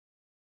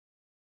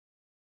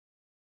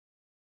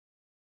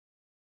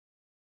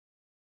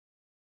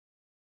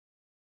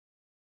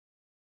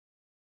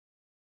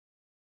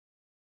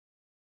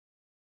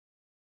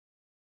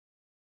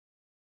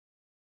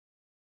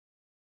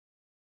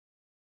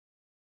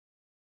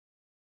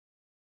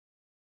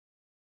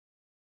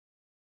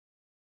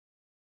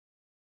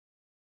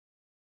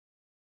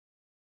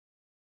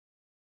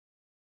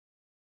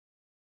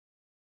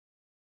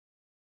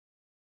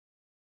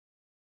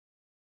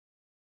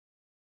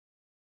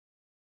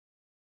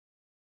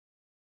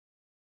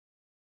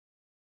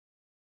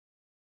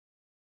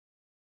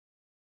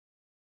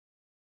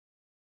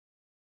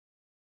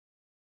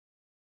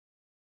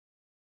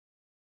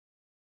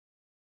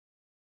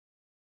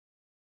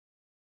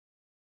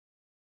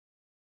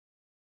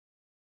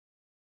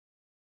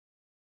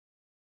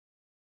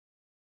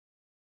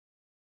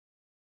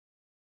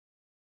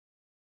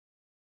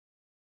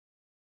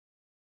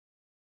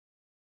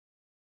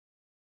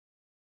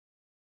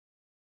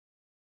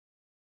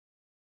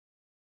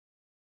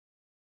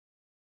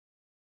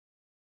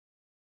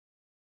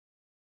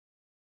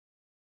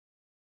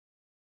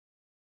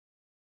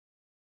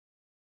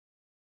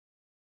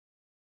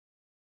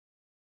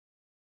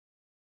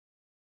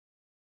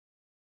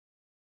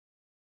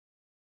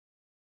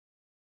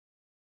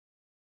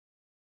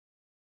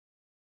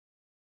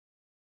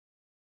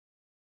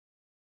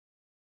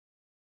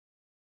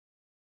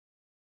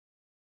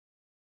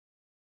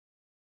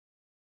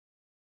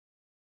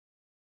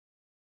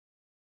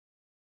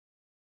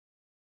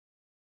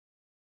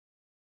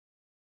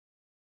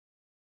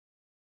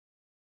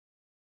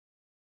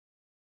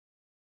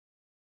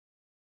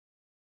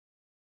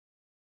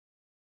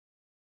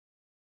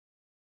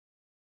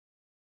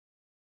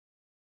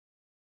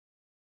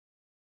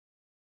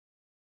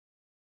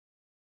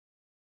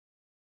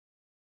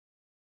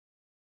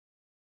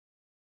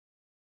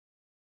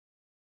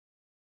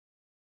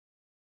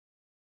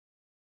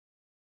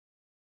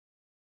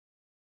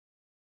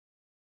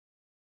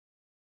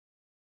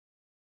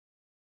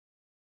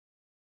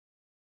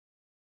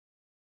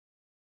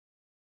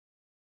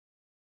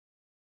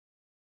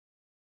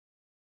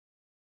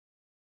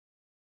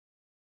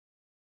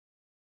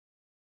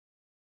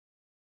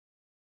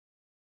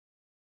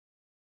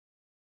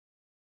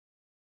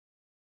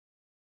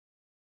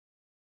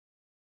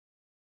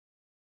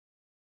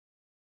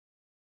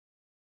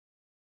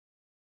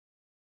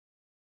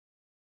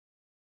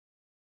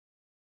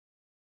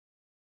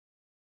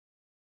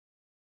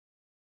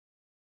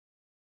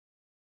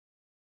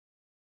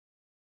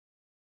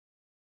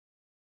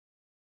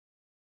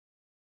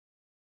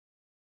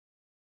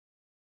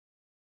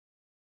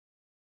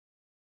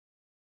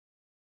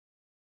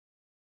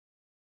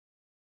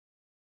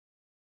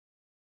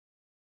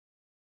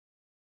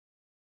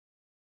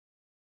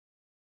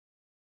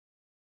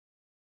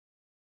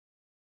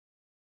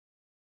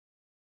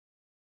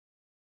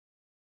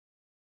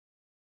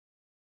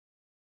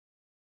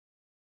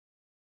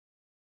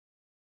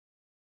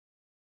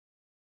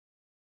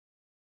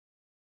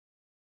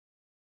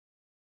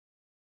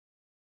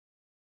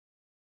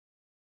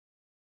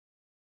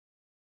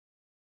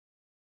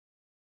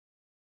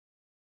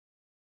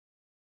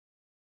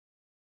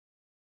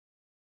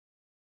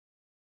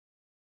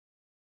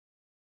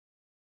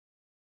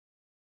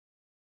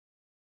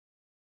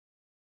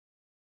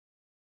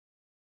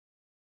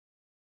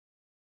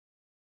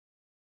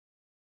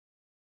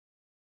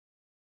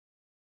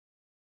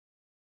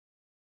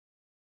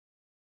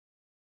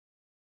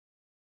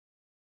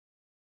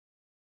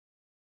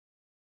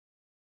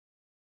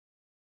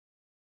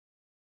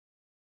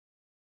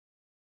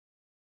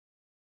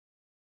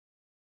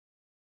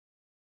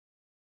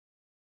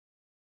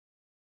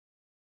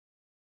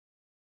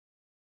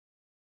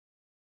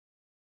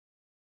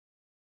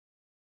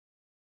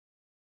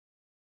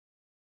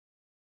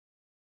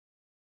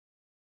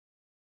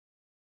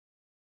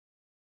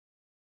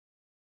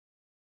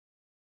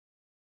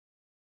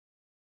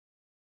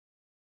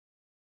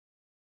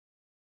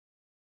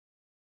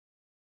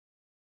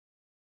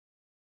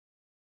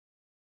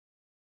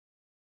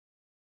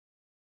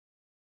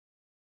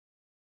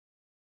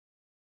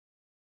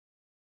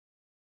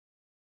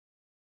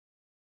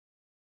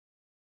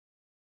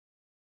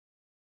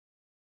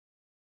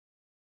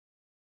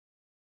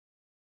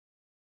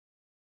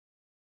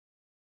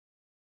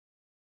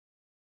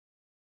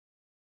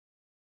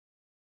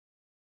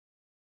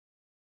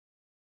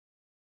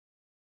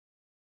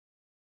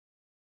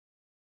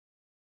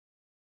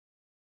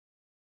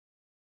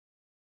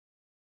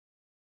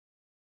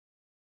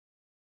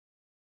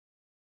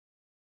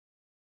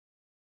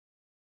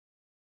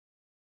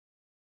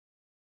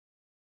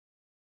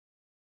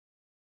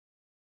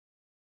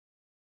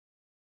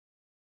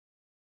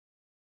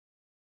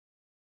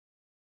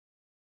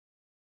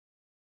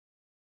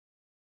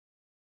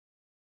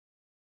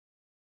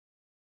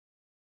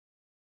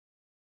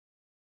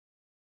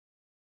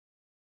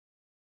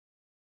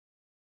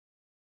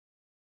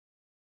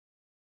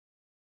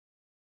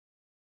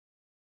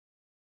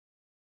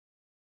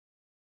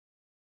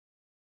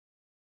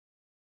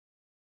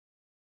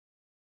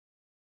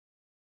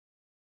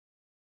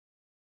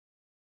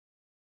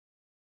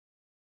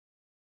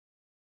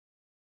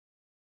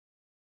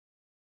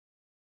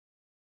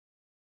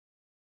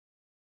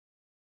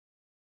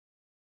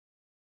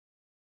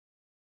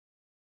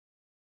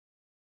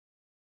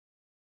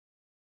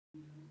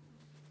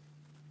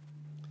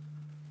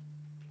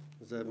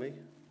Is that me?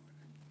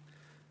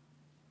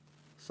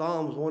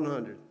 Psalms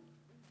 100.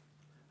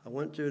 I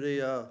went to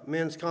the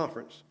men's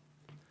conference.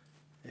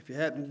 If you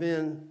haven't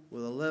been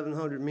with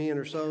 1,100 men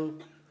or so,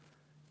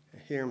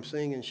 hear them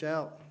sing and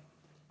shout.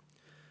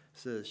 It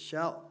says,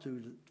 shout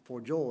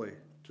for joy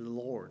to the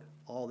Lord,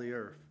 all the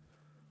earth.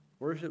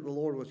 Worship the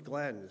Lord with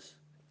gladness.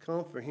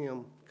 Come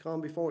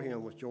before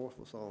him with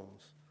joyful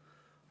songs.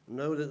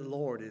 Know that the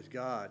Lord is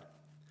God.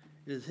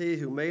 It is he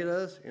who made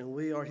us, and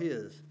we are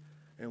his,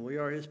 and we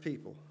are his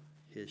people,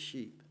 his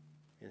sheep,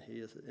 and he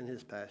is in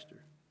his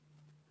pasture.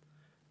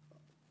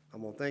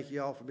 I'm going to thank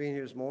you all for being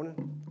here this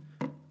morning.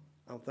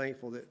 I'm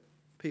thankful that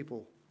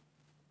people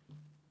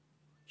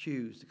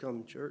choose to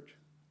come to church,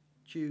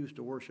 choose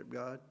to worship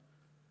God,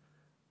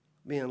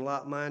 being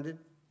like-minded,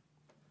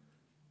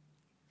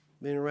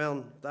 being around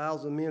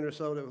 1,000 men or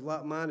so that was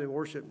like-minded,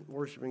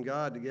 worshiping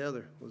God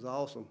together was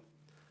awesome.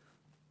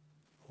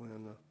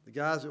 When the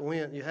guys that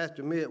went, you have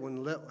to admit,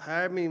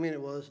 however many men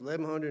it was,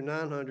 1,100,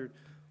 900,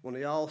 when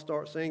they all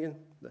start singing,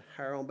 the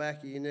hair on the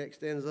back of your neck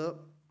stands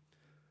up.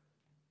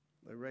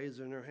 They raise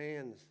their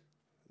hands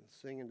and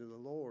singing to the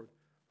Lord,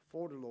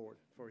 for the Lord,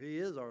 for he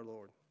is our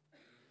Lord.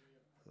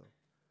 So,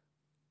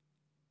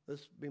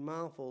 let's be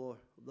mindful of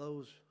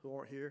those who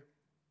aren't here.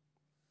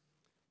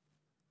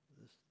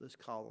 Let's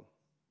call them.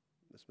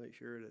 Let's make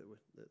sure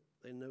that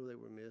they know they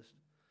were missed.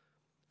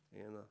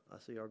 And I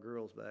see our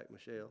girls back,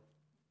 Michelle.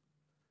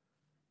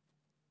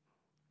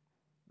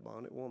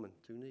 Bonnet woman,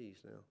 2 knees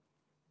now.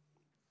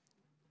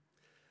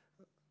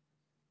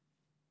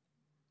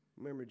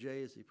 Remember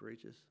Jay as he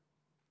preaches.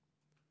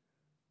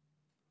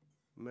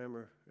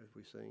 Remember as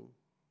we sing.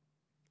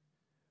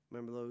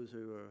 Remember those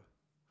who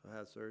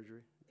had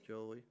surgery.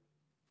 Joey.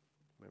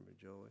 Remember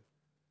Joey.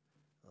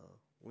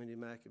 Wendy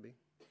Maccabee.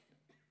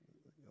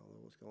 Y'all know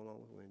what's going on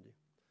with Wendy.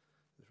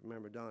 Just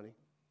remember Donnie.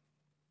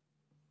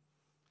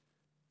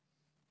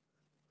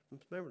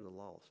 Remember the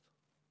lost.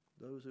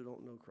 Those who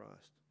don't know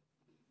Christ.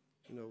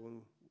 You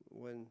know,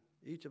 when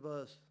each of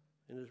us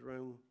in this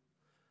room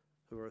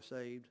who are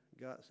saved,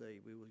 got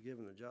saved, we was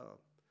given a job.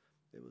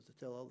 It was to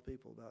tell other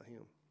people about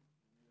him.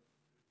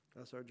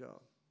 That's our job.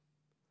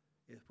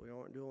 If we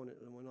aren't doing it,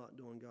 then we're not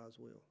doing God's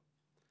will.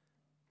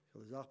 So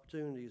there's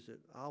opportunities that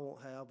I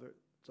won't have, but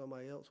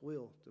somebody else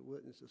will, to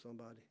witness to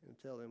somebody and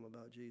tell them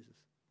about Jesus.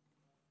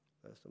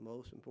 That's the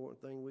most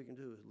important thing we can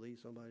do, is lead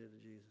somebody to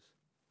Jesus.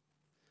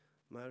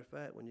 Matter of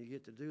fact, when you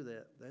get to do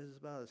that, that is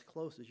about as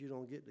close as you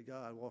don't get to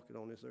God walking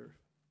on this earth.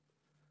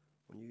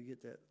 When you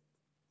get that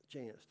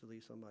chance to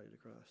lead somebody to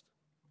Christ.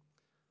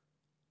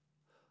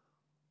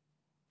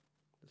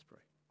 Let's pray.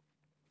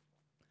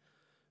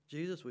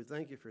 Jesus, we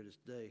thank you for this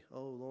day.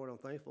 Oh, Lord, I'm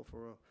thankful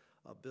for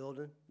a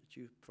building that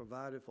you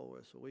provided for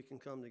us so we can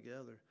come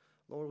together.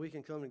 Lord, we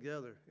can come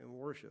together and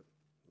worship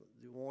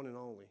the one and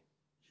only,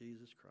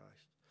 Jesus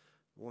Christ,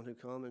 the one who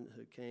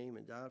came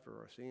and died for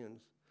our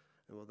sins.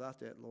 And without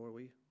that, Lord,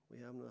 we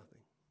have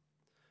nothing.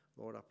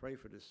 Lord, I pray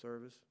for this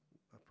service.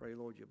 I pray,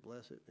 Lord, you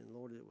bless it, and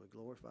Lord, it would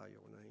glorify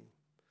your name.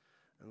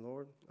 And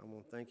Lord, I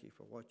want to thank you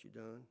for what you've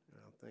done,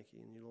 and I'm thanking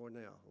you, Lord,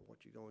 now for what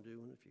you're going to do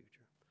in the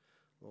future.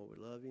 Lord,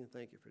 we love you and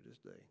thank you for this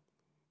day.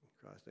 In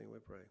Christ's name we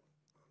pray.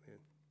 Amen.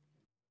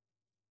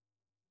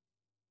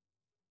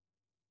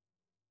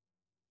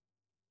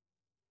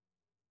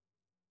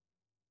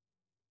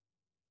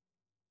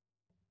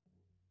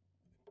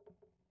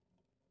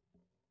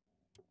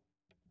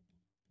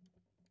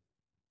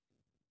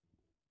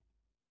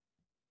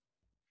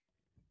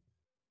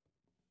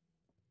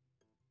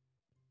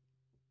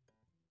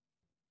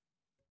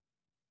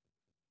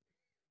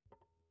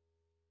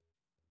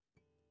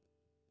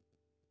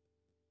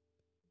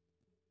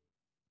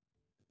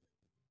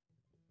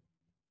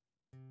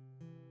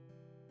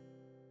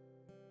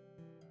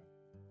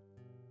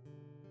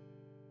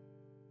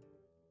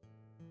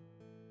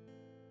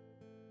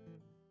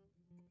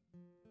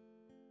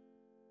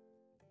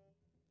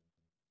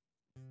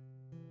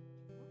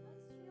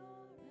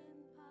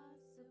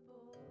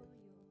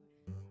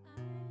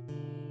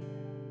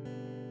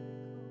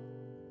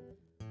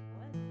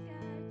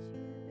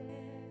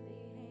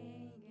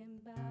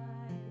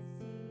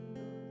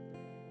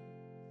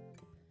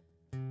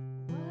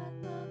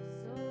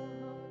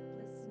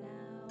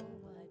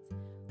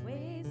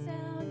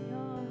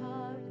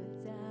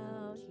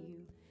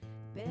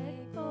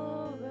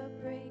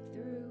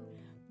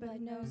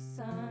 No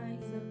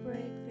signs of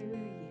breakthrough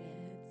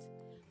yet.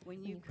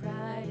 When you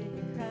cried and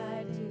you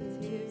cried till your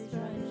tears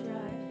run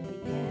dry,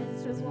 the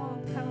answers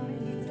won't come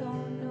and you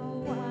don't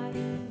know why.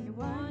 You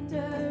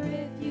wonder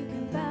if you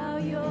can bow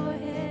your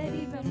head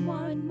even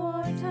one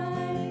more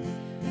time.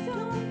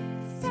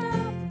 Don't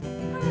stop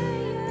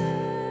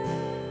praying.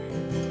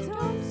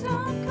 Don't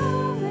stop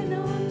calling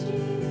on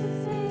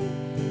Jesus' name.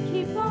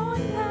 Keep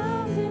on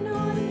pounding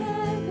on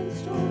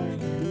heaven's door.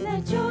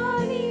 Let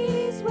your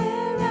knees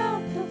wear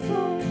out the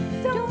floor.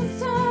 Don't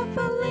stop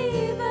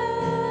believing,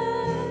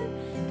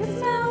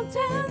 'cause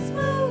mountains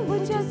move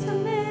with just a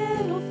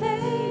little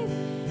faith,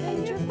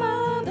 and your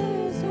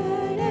Father's heard.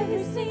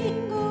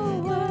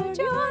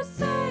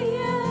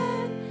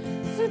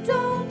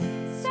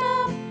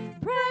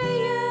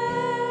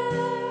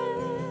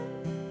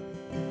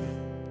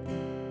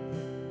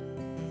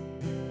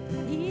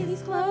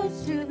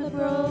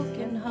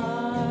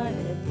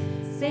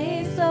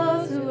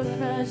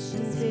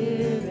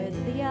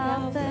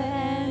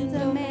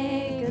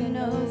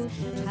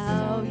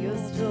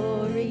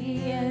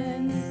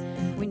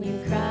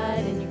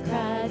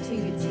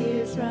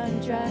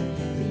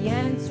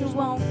 answers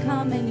won't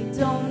come and you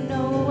don't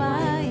know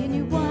why, and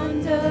you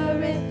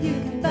wonder if you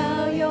can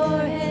bow your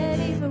head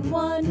even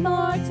one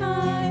more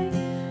time.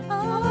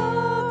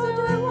 Oh,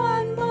 do it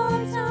one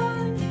more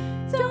time.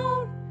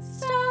 Don't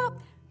stop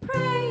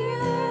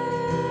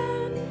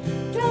praying.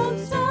 Don't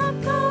stop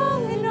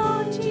calling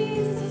on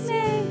Jesus'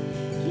 name.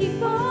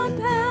 Keep on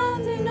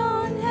pounding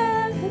on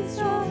heaven's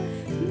door.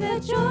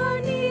 Let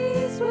your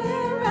knees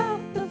wear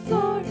out the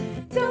floor.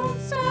 Don't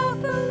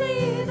stop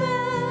believing,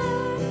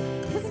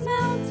 'cause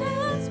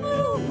mountains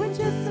move with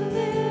just a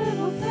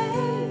little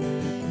faith,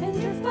 and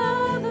your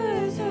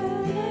Father's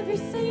heard every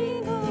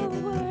single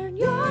word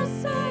you're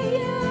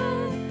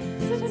saying.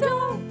 So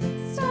don't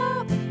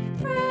stop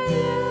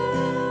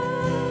praying.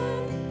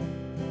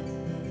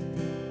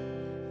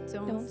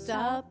 Don't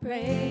stop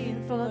praying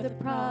for the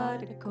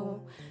prodigal.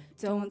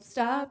 Don't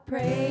stop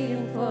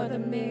praying for the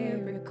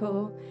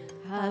miracle.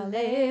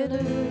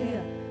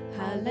 Hallelujah,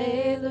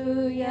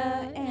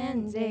 hallelujah,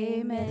 and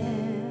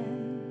amen.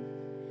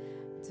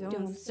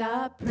 Don't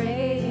stop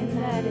praying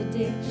that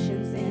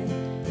addiction's in.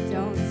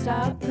 Don't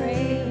stop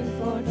praying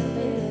for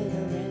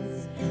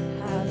deliverance.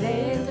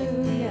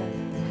 Hallelujah,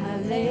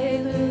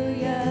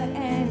 hallelujah,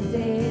 and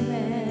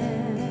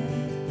amen.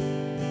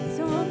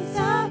 Don't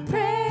stop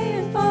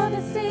praying for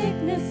the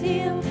sickness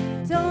healed.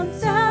 Don't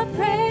stop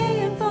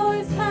praying for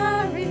his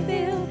power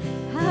revealed.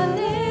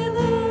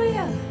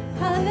 Hallelujah,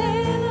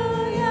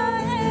 hallelujah,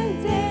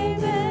 and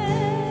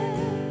amen.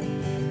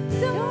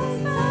 Don't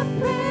stop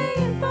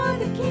praying for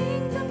the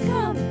kingdom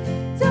come.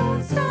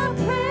 Don't stop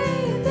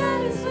praying that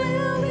his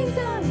will be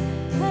done.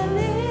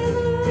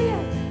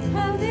 Hallelujah,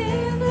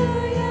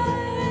 hallelujah,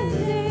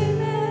 and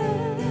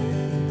amen.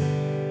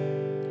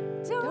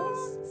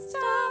 Don't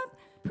stop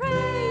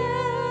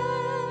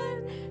praying.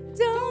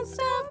 Don't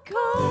stop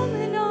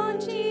calling on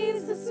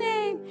Jesus'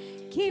 name.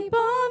 Keep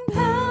on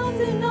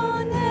pounding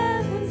on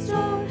heaven's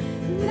door.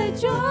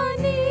 Let your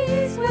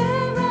knees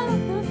wear out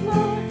the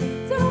floor.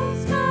 Don't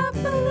stop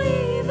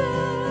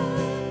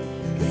believing,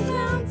 'cause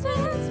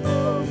mountains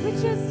move with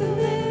just a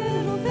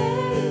little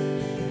faith,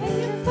 and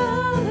your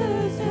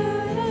Father's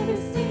heard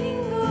every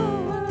single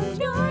word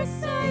you're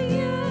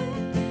saying.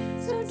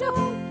 So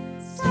don't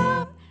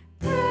stop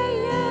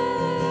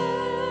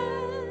praying.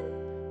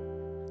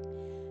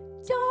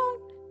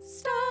 Don't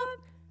stop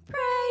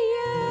praying.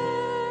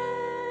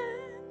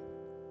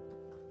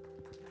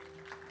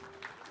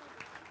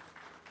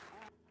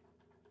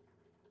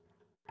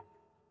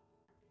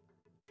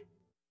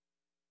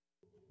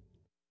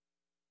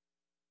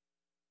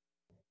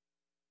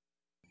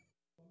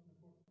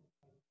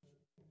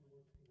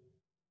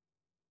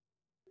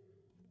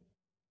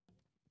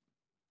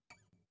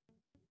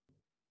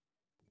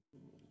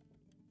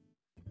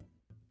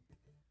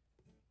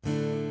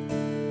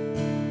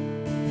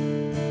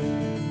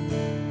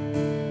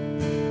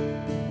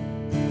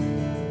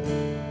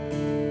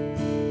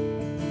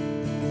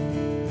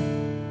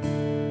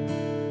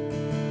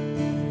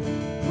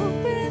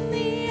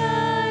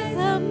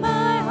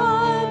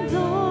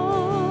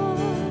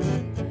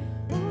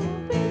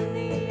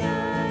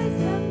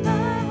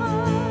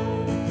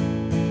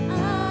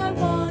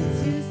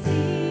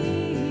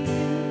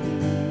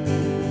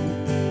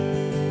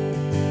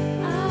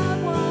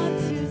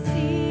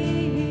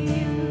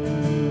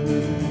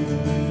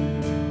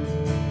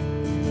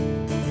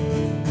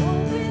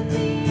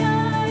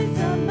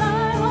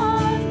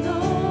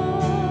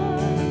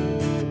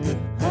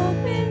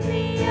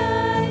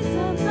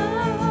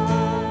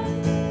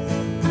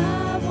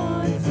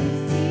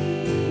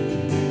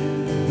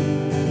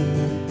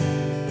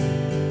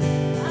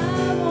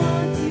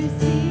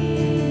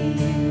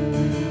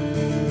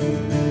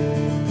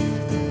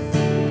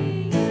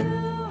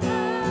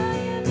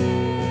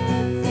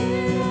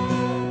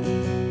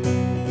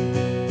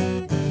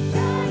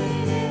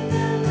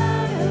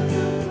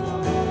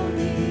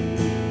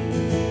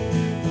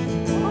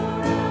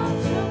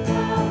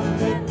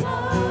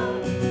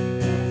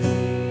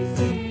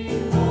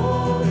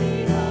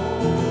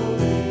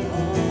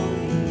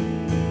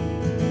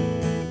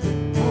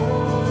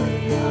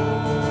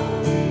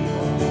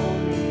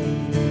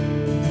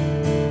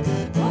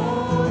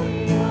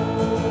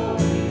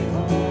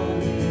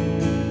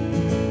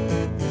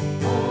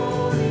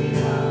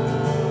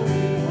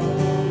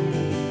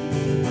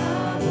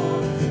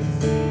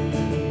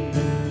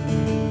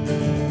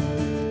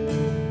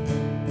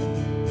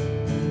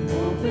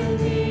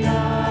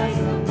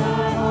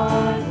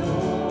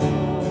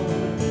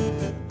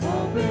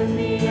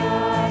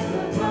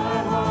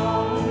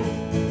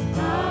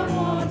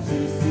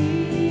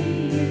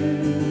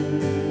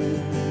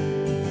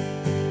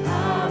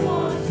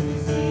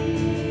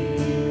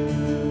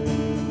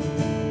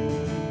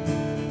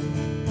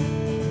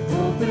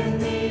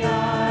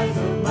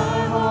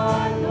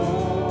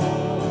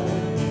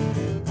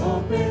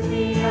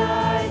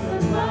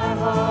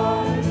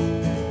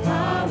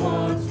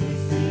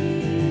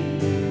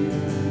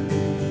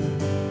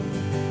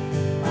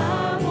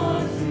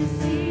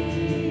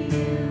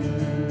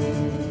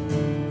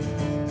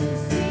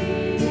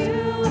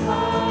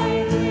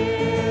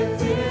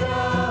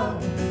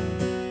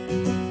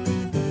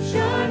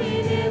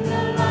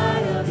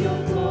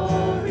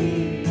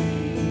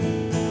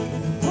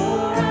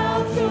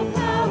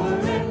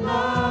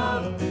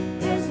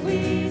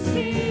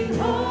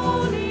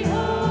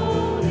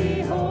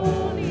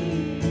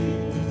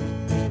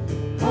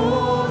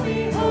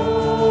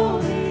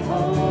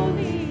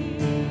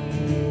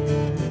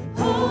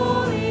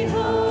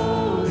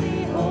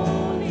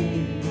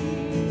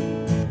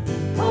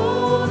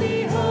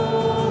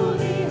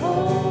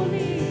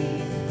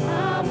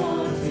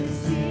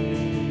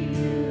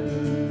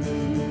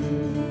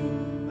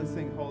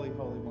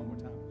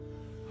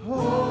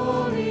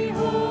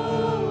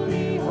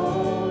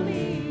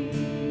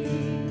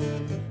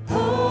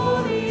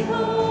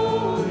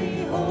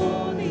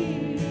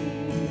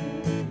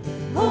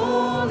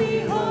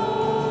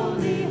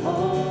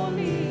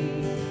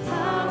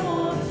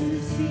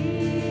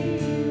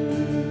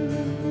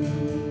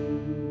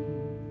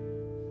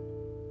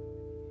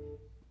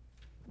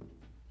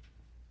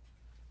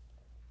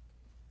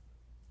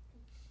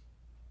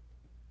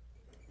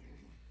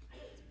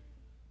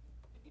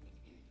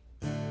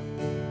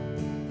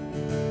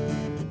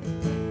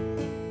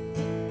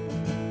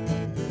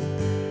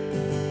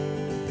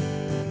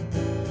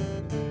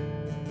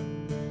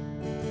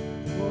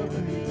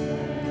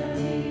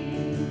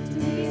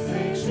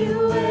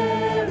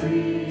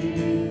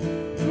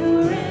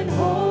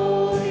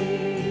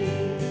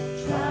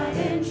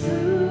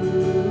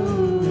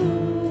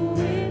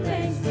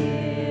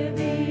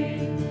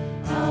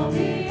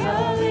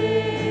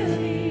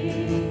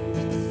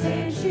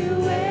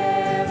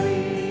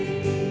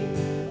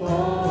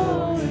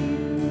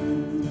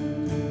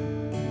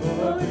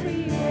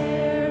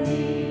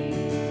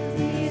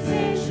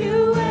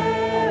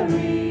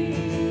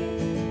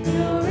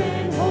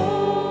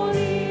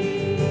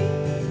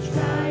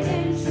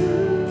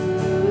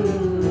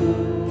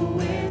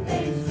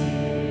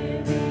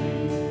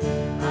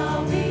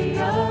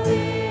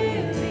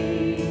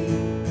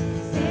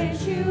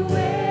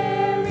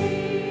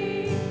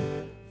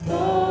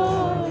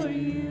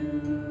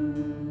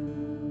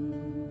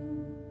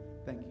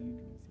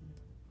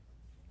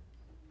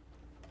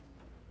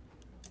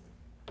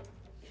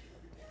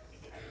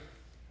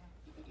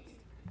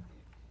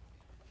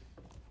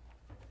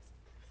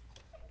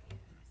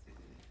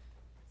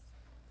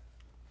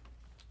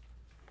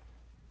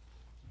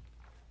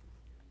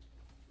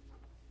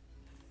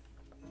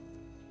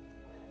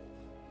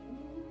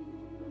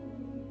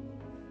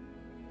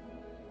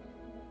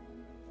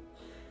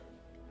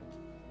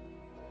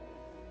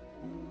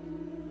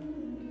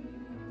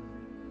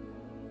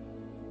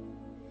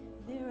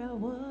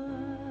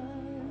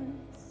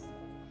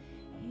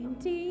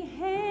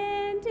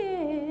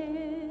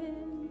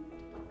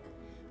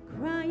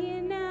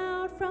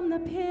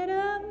 pit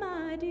of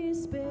my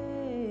despair,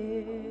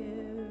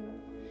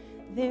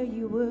 there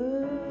you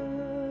were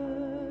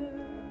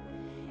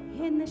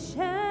in the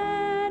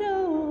shadows,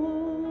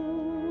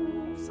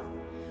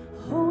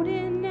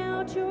 holding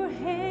out your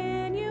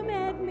hand, you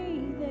met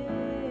me there.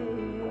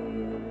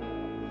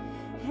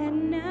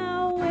 And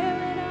now where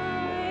would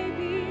I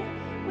be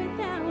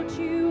without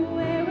you?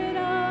 Where would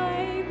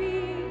I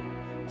be,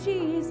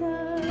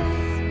 Jesus?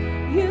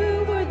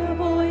 You were the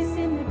voice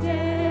in the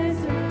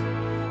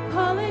desert,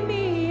 calling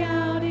me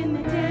out in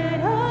the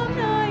dead of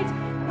night,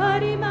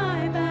 fighting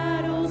my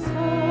battles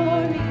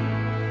for me.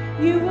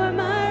 You were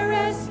my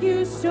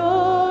rescue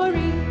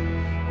story,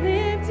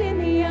 lifting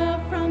me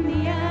up from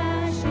the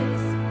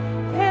ashes,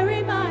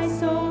 carried my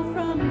soul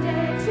from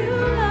dead to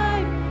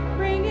life,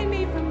 bringing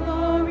me from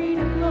glory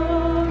to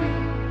glory.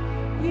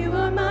 You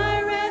are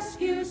my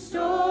rescue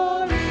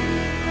story.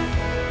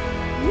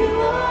 You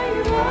are,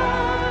 you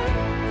are,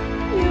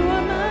 you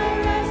are my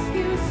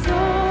rescue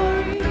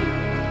story.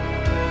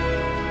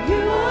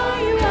 You are,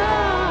 you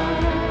are.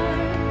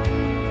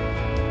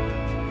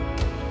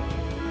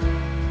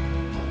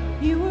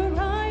 You were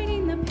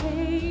writing the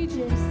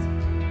pages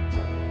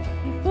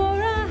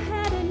before I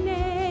had a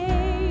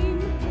name,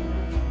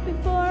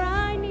 before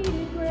I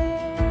needed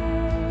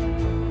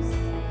grace.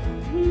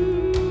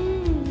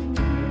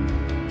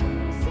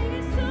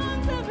 Singing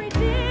songs of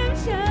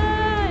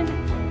redemption,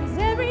 'cause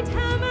every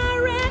time I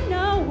ran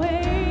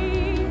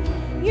away,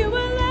 you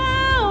were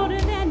louder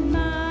than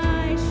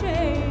my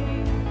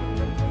shame.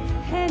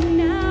 And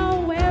now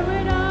where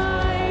would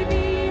I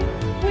be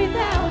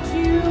without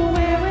you?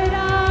 Where would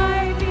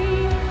I be?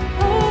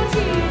 Oh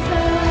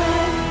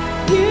Jesus,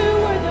 you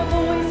were the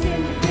voice in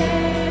the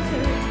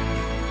desert,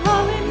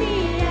 calling me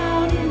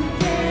out in the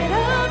dead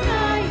of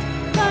night,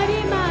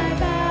 fighting my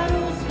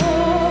battles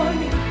for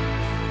me.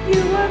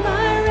 You were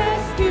my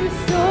rescue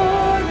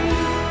story,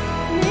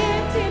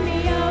 lifting me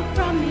up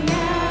from the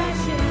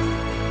ashes,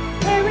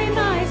 carrying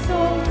my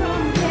soul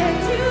from dead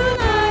to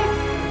life,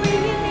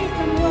 bringing me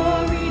from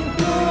glory to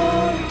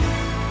glory.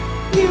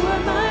 You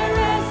are my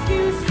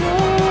rescue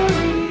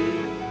story.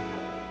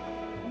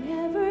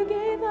 Never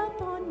gave up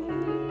on me,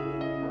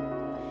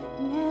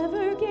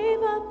 never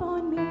gave up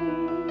on me.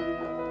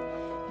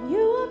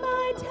 You are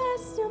my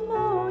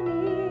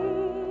testimony.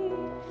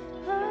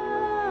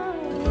 Oh,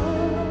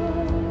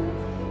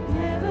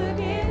 never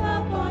gave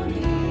up on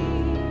me,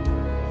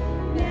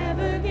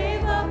 never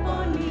gave up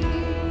on me.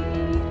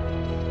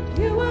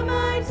 You are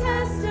my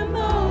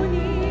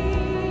testimony.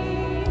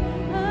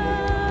 Oh,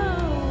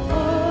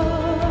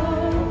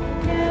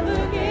 never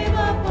gave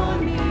up on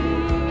me,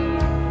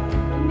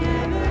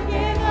 never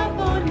gave up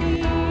on me.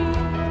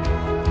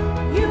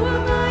 You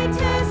are my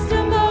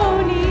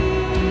testimony.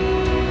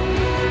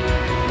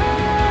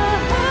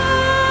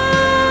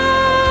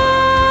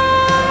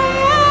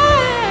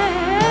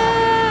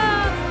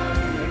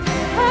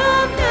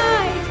 All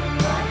night,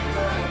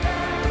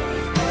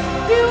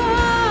 you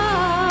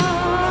are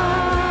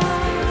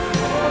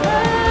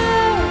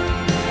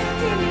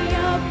lifting me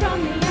up from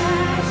the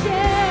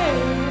ashes,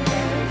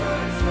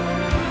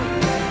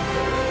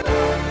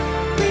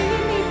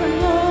 bringing me from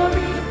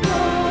glory to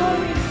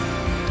glory.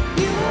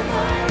 You are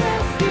my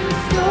rescue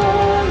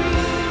story.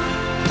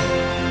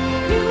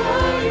 You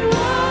are, you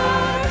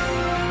are,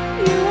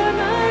 you are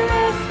my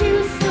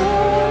rescue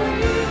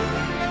story.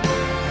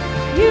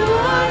 You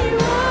are, you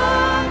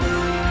are,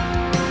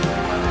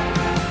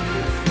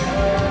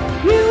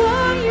 you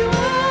are, you are, you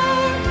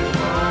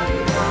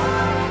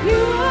are,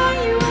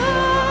 you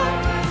are,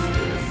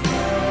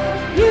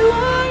 you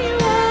are, you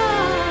are,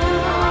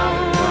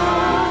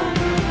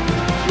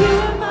 you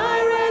are my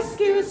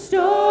rescue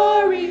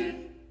story.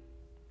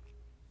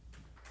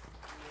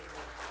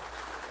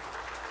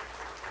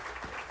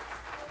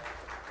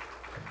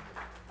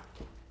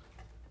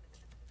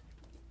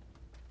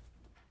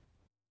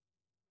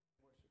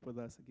 With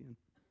us again.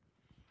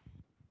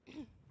 My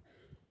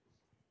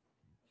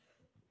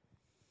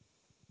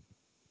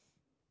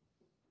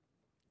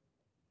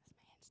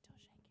hand's still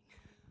shaking.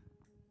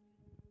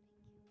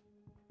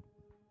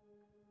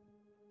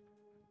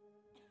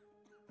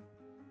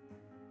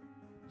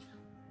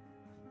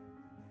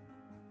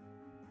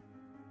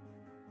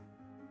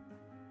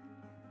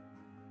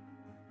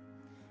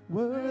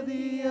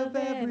 Worthy of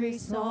every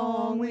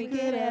song we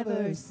could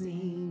ever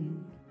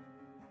sing,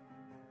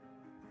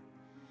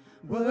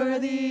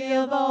 worthy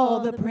of all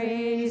the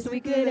praise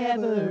we could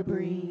ever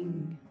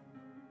bring,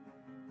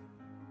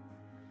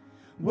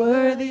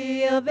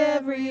 worthy of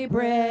every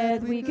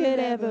breath we could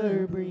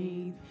ever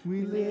breathe.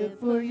 We live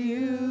for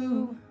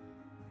you,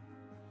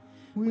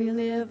 we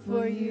live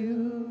for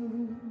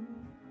you.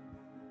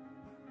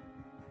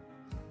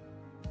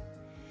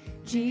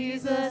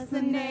 Jesus,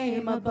 the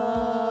name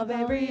above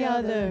every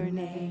other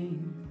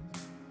name.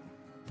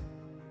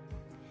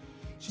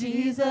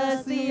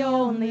 Jesus, the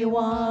only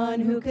one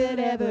who could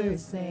ever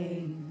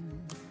save.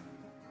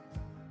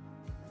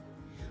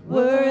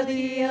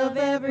 Worthy of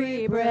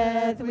every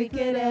breath we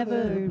could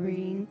ever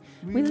breathe.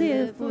 We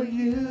live for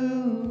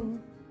you.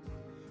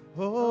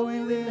 Oh, we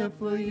live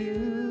for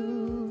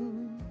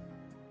you.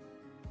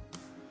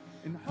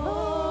 And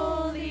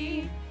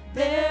holy,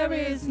 there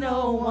is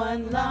no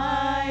one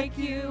like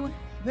you.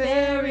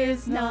 There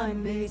is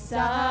none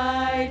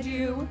beside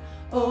you.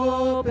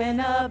 Open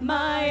up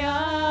my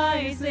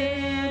eyes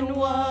in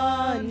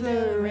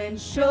wonder and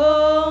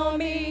show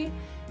me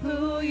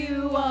who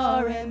you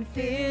are and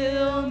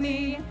fill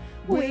me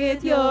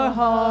with your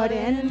heart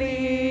and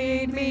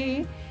lead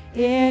me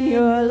in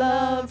your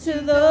love to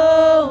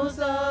those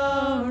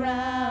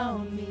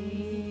around me.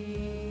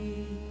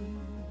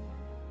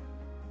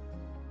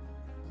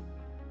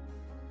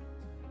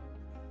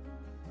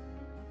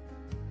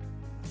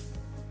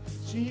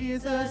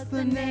 Jesus,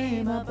 the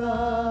name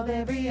above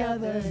every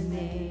other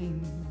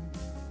name.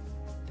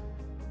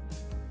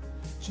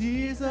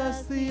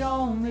 Jesus, the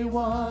only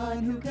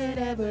one who could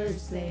ever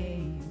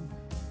save.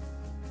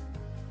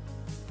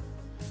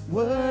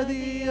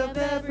 Worthy of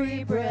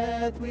every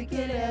breath we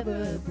could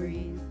ever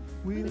breathe.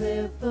 We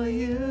live for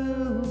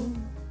you.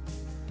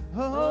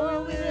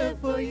 Oh, we live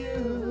for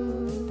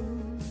you.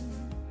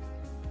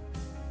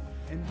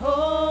 And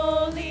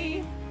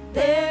holy,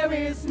 there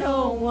is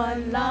no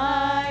one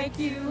like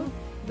you.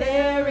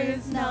 There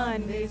is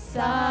none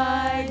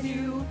beside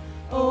you.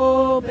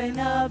 Open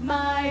up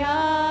my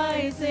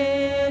eyes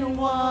in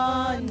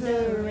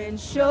wonder and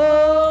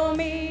show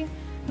me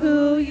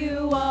who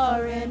you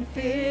are and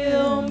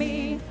fill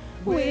me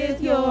with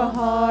your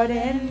heart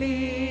and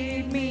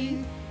lead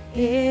me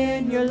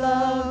in your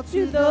love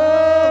to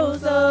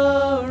those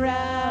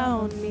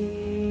around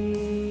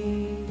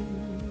me.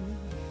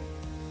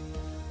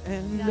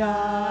 And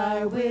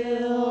I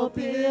will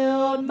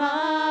build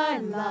my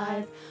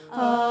life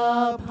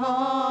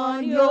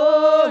upon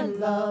your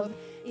love.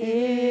 It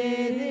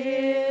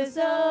is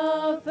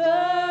a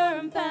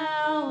firm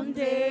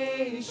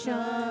foundation,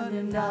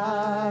 and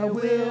I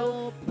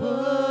will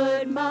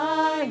put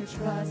my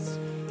trust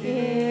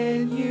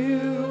in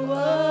you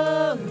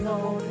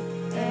alone,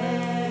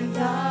 and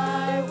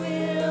I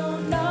will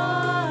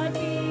not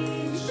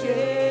be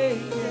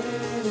shaken,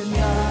 and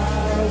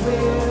I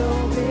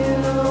will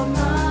build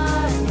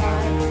my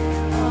life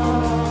upon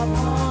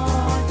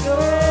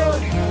your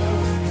love.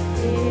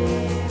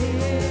 It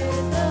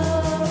is a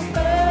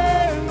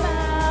firm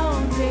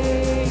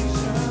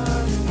foundation,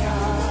 and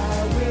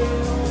I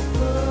will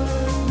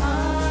put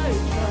my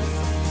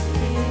trust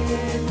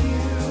in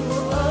you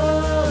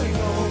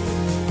alone,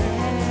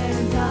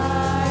 and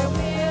I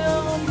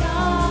will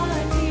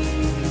not be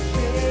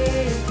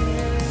shaken.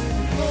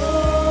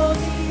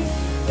 Holy,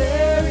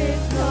 there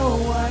is no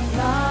one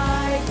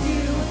like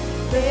you.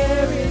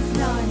 There is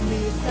none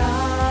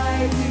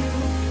beside you.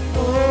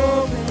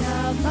 Open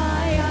up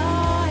my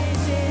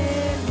eyes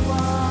in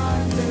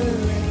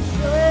wonder and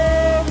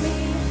show me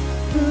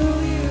who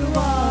you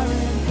are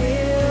and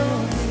fill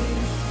me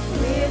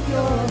with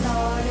your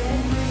heart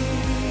and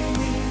lead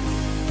me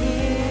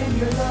in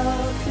your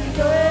love to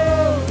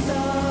those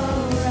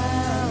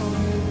around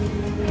me.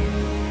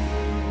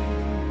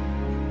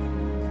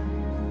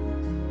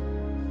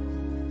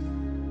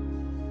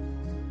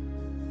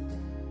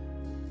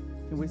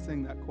 Can we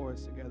sing that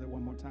chorus together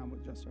one more time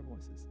with just our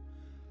voices?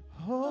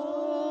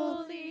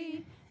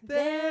 Holy,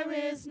 there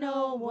is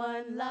no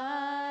one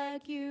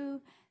like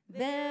you.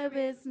 There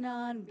is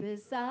none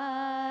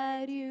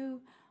beside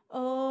you.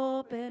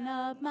 Open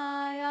up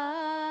my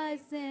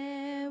eyes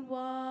in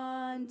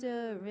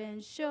wonder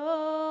and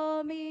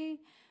show me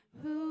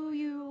who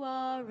you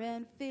are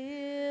and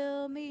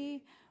fill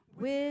me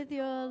with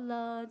your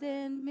love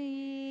and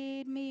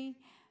lead me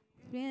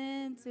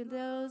into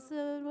those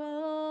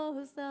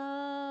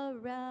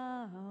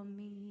around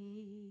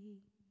me.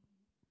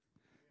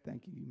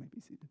 Thank you. You may be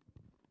seated.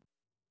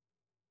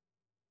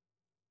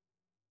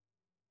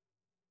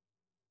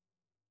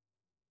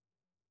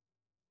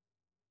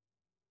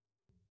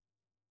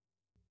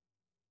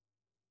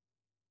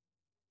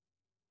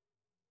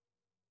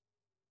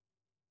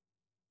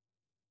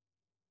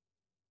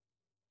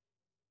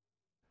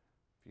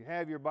 If you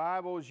have your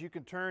Bibles, you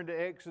can turn to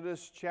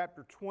Exodus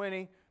chapter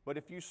 20. But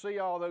if you see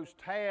all those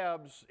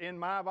tabs in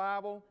my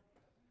Bible,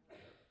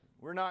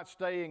 we're not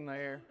staying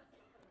there.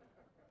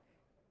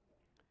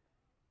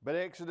 But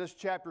Exodus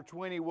chapter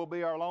 20 will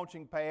be our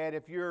launching pad.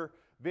 If you're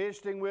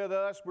visiting with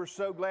us, we're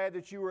so glad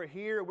that you are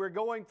here. We're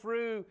going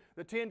through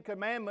the Ten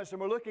Commandments, and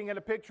we're looking at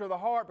a picture of the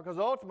heart, because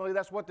ultimately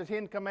that's what the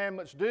Ten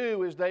Commandments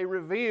do, is they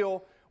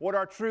reveal what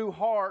our true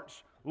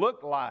hearts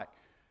look like.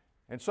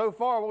 And so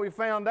far what we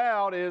found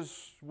out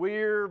is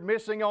we're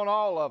missing on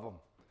all of them.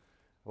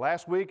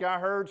 Last week I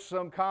heard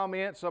some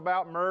comments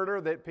about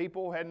murder that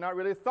people had not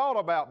really thought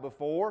about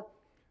before.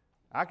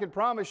 I can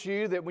promise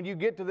you that when you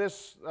get to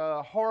this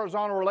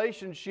horizontal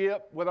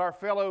relationship with our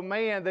fellow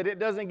man, that it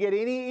doesn't get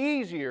any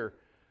easier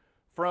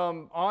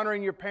from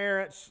honoring your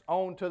parents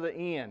on to the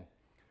end.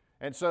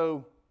 And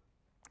so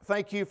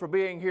thank you for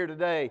being here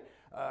today.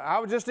 I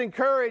was just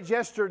encouraged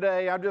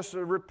yesterday. I'm just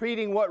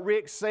repeating what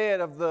Rick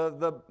said of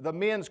the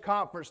men's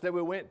conference that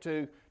we went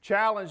to.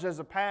 Challenged as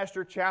a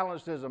pastor,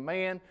 challenged as a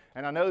man.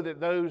 And I know that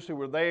those who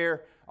were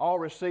there all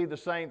received the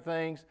same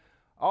things.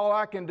 all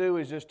I can do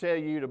is just tell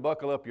you to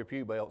buckle up your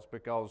pew belts,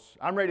 because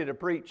I'm ready to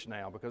preach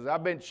now, because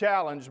I've been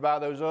challenged by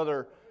those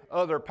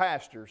other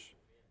pastors.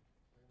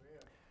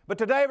 But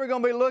today we're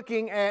going to be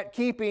looking at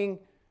keeping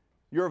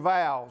your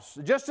vows.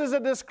 Just as a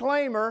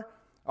disclaimer,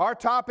 our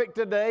topic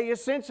today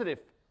is sensitive.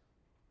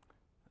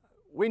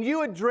 When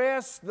you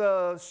address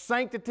the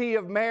sanctity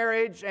of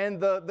marriage and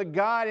the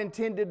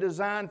God-intended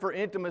design for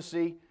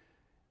intimacy,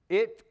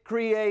 it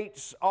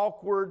creates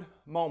awkward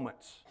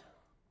moments,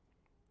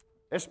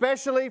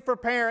 especially for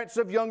parents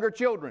of younger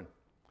children.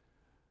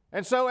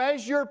 And so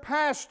as your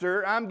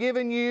pastor, I'm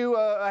giving you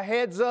a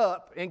heads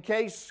up in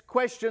case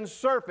questions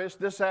surface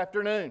this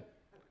afternoon.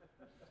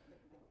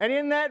 And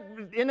in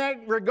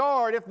that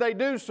regard, if they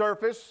do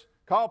surface,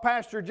 call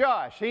Pastor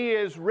Josh. He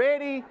is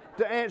ready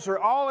to answer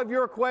all of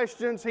your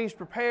questions. He's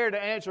prepared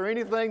to answer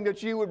anything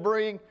that you would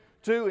bring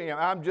to him.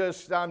 I'm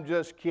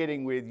just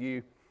kidding with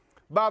you.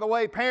 By the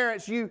way,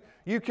 parents, you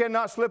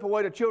cannot slip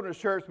away to children's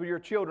church with your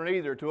children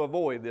either to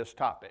avoid this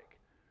topic.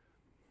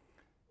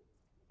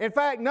 In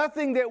fact,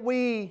 nothing that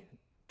we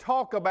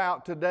talk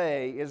about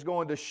today is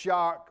going to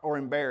shock or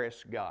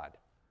embarrass God.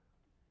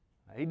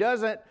 He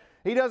doesn't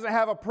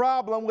have a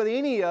problem with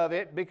any of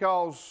it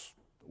because,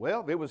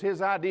 well, it was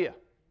His idea.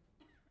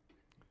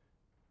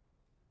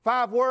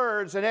 5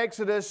 words in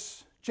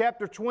Exodus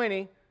chapter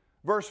 20,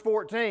 verse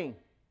 14.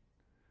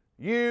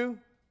 You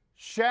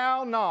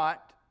shall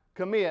not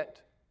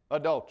commit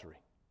adultery.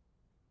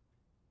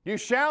 You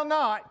shall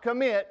not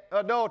commit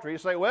adultery. You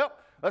say, well,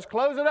 let's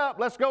close it up.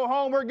 Let's go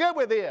home. We're good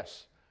with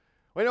this.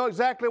 We know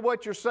exactly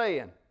what you're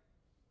saying.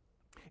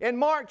 In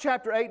Mark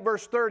chapter 8,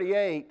 verse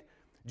 38,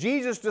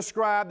 Jesus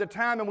described the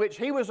time in which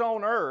He was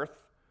on earth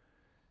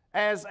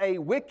as a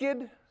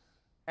wicked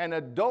and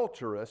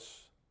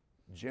adulterous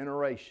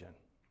generation.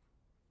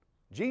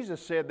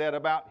 Jesus said that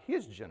about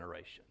His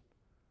generation.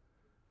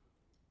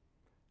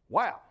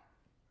 Wow.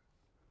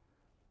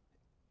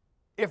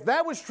 If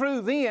that was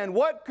true then,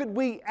 what could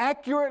we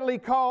accurately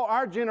call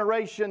our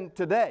generation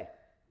today?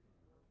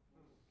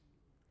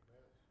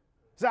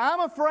 So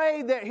I'm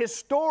afraid that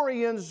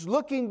historians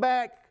looking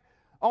back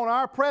on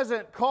our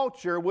present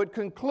culture would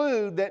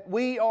conclude that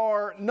we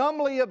are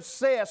numbly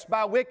obsessed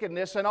by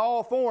wickedness and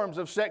all forms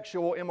of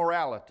sexual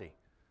immorality.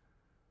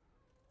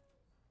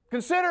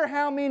 Consider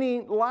how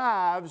many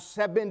lives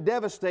have been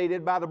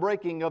devastated by the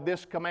breaking of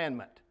this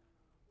commandment.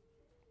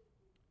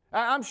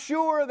 I'm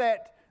sure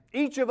that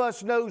each of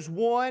us knows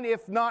one,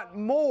 if not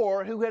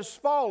more, who has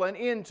fallen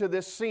into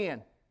this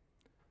sin.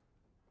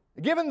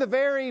 Given the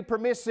very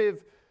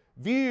permissive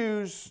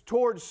views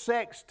towards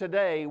sex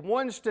today,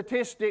 one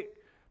statistic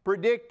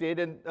predicted,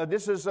 and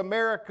this is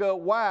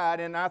America-wide,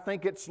 and I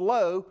think it's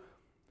low,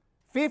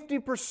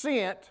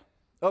 50%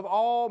 of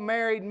all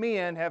married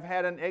men have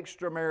had an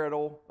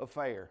extramarital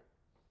affair.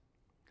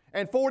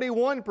 And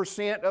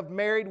 41% of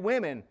married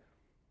women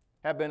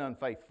have been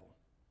unfaithful.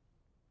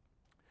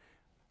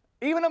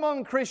 Even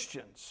among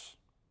Christians,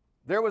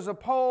 there was a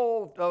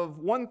poll of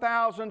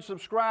 1,000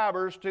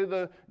 subscribers to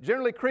the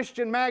generally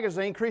Christian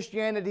magazine,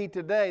 Christianity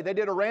Today. They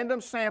did a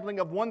random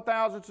sampling of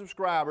 1,000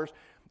 subscribers,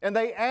 and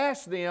they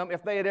asked them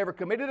if they had ever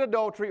committed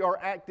adultery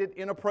or acted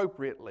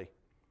inappropriately.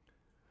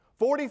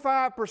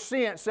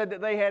 45% said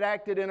that they had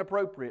acted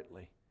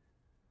inappropriately.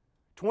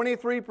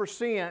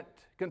 23%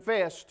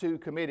 confessed to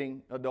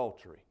committing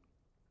adultery.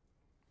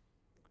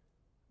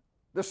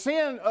 The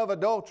sin of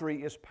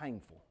adultery is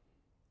painful.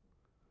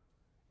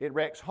 It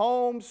wrecks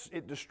homes,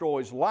 it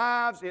destroys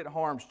lives, it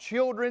harms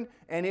children,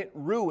 and it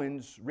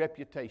ruins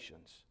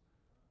reputations.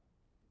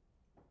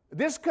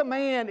 This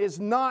command is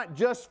not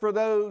just for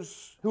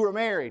those who are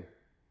married.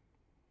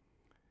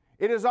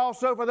 It is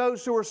also for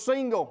those who are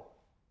single,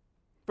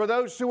 for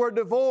those who are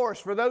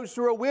divorced, for those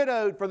who are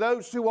widowed, for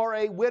those who are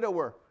a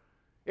widower.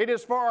 It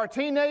is for our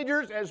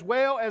teenagers as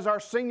well as our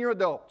senior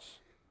adults.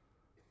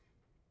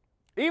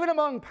 Even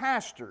among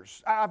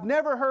pastors, I've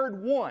never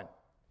heard one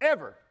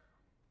ever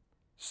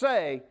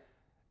say,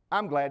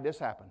 I'm glad this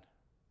happened.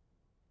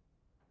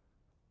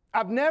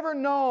 I've never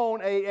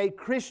known a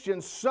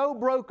Christian so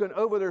broken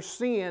over their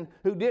sin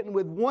who didn't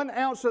with 1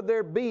 ounce of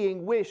their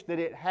being wish that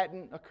it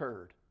hadn't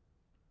occurred.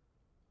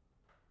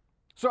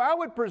 So I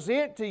would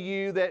present to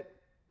you that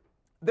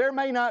there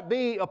may not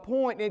be a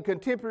point in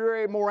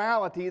contemporary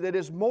morality that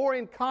is more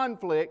in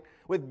conflict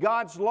with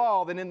God's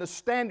law than in the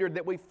standard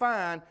that we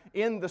find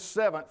in the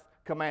 7th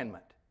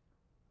commandment.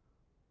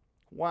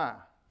 Why?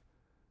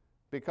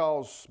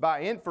 Because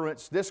by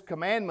inference, this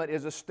commandment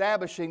is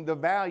establishing the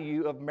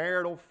value of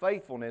marital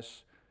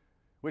faithfulness,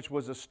 which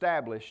was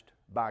established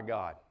by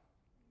God.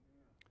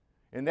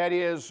 And that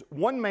is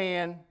one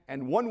man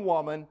and one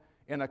woman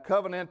in a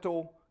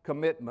covenantal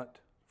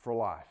commitment for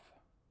life.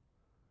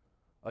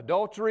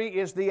 Adultery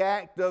is the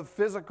act of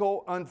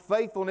physical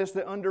unfaithfulness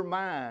that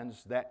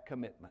undermines that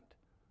commitment.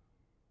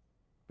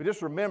 But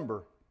just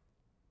remember,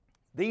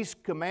 these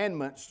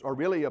commandments are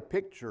really a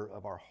picture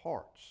of our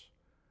hearts.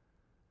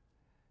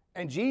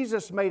 And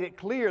Jesus made it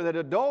clear that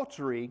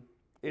adultery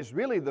is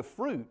really the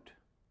fruit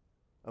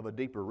of a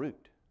deeper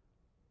root.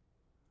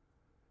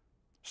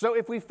 So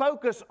if we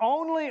focus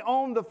only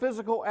on the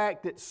physical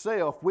act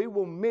itself, we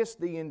will miss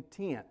the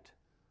intent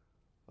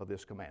of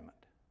this commandment.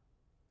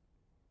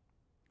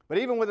 But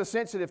even with a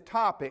sensitive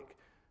topic,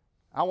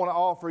 I want to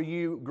offer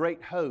you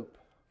great hope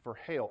for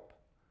help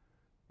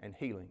and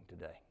healing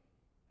today.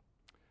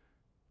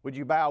 Would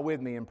you bow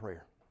with me in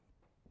prayer?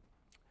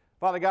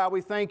 Father God,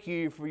 we thank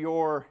you for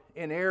your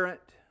inerrant,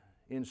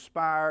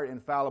 inspired,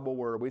 infallible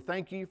word. We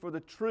thank you for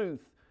the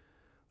truth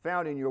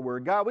found in your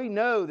word. God, we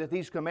know that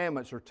these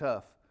commandments are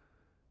tough.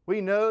 We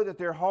know that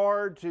they're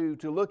hard to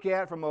look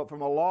at from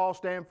a law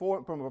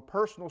standpoint, from a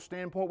personal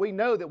standpoint. We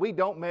know that we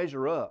don't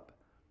measure up.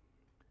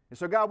 And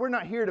so, God, we're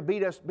not here to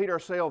beat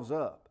ourselves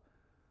up,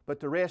 but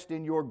to rest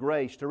in your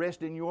grace, to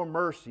rest in your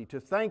mercy,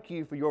 to thank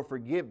you for your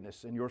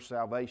forgiveness and your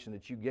salvation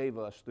that you gave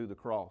us through the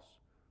cross.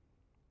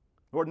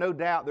 Lord, no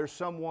doubt there's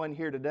someone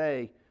here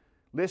today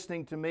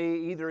listening to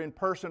me, either in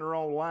person or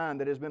online,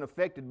 that has been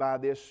affected by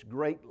this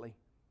greatly.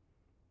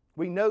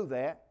 We know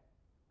that.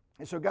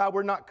 And so, God,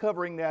 we're not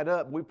covering that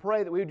up. We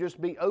pray that we would just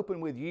be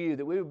open with you,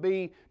 that we would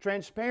be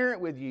transparent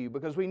with you,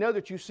 because we know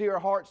that you see our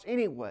hearts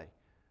anyway.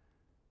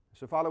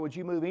 So, Father, would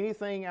you move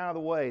anything out of the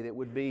way that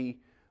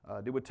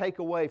would take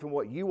away from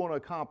what you want to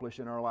accomplish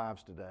in our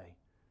lives today?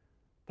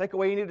 Take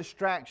away any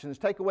distractions.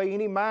 Take away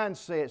any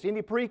mindsets,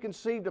 any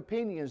preconceived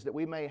opinions that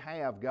we may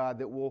have, God,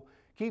 that will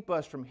keep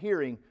us from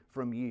hearing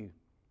from you.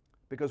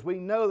 Because we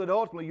know that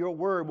ultimately your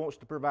word wants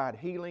to provide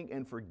healing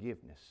and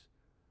forgiveness.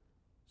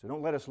 So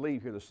don't let us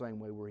leave here the same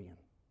way we're in.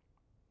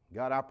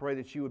 God, I pray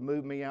that you would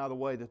move me out of the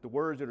way, that the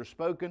words that are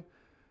spoken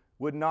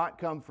would not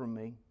come from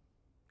me.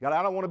 God,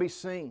 I don't want to be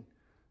seen.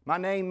 My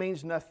name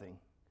means nothing.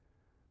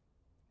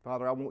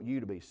 Father, I want you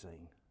to be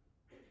seen.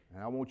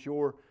 And I want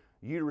you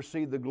to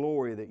receive the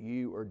glory that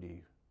you are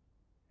due.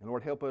 And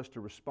Lord, help us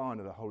to respond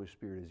to the Holy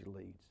Spirit as He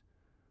leads.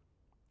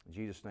 In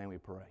Jesus' name we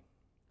pray.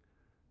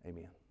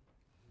 Amen.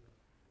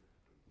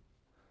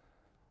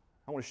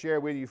 I want to share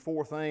with you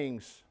 4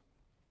 things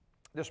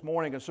this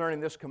morning concerning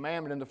this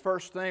commandment. And the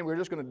first thing, we're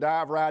just going to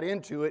dive right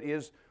into it,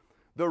 is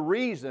the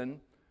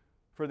reason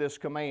for this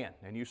command.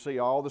 And you see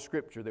all the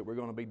scripture that we're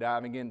going to be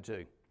diving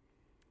into.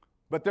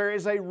 But there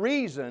is a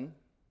reason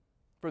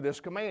for this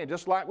command,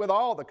 just like with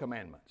all the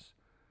commandments.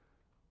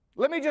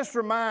 Let me just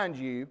remind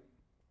you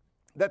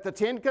that the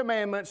 10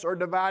 commandments are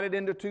divided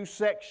into 2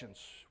 sections.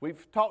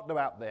 We've talked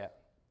about that.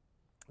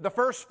 The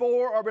first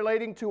 4 are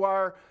relating to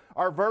our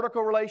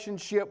vertical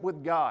relationship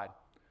with God.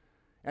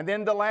 And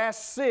then the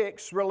last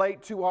 6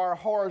 relate to our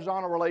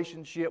horizontal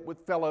relationship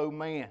with fellow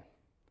man.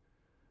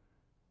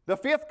 The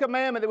 5th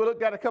commandment that we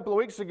looked at a couple of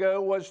weeks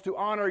ago was to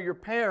honor your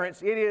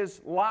parents. It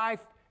is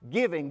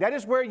life-giving. That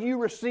is where you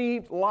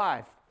received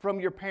life, from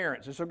your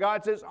parents. And so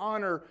God says,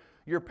 honor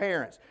your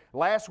parents.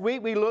 Last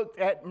week we looked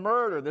at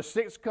murder. The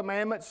 6th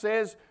commandment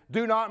says,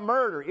 do not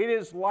murder. It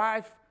is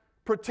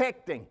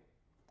life-protecting.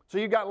 So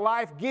you've got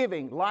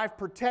life-giving,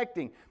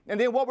 life-protecting. And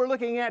then what we're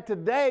looking at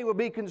today will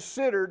be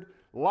considered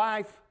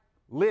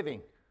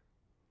life-living.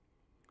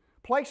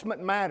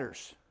 Placement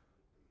matters.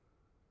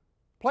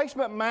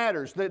 Placement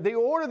matters. The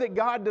order that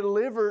God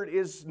delivered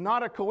is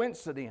not a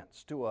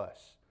coincidence to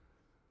us.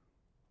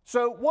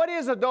 So what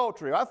is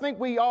adultery? I think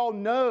we all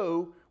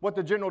know what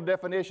the general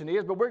definition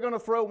is, but we're going to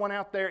throw one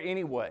out there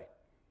anyway.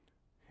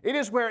 It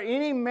is where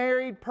any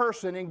married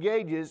person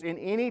engages in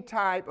any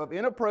type of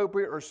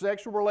inappropriate or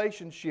sexual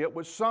relationship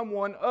with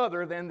someone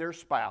other than their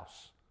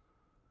spouse.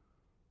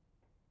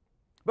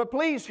 But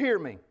please hear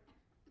me.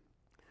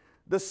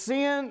 The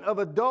sin of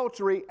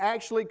adultery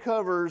actually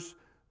covers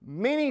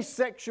many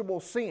sexual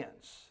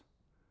sins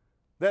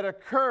that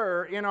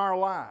occur in our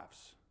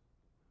lives,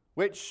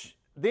 which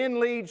then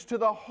leads to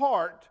the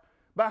heart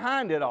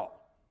behind it all.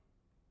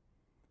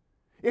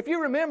 If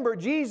you remember,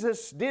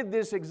 Jesus did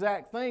this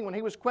exact thing when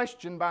He was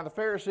questioned by the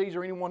Pharisees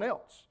or anyone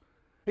else.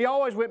 He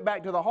always went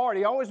back to the heart.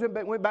 He always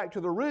went back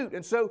to the root.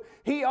 And so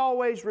He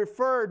always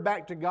referred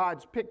back to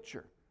God's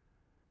picture.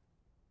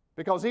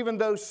 Because even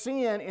though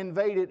sin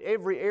invaded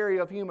every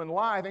area of human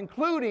life,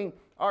 including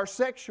our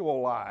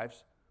sexual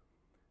lives,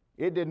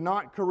 it did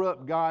not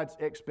corrupt God's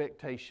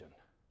expectation.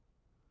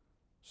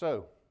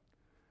 So,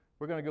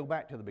 we're going to go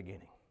back to the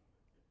beginning,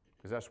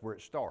 because that's where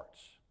it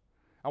starts.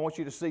 I want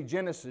you to see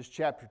Genesis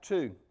chapter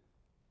 2,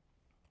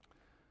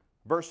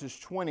 verses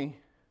 20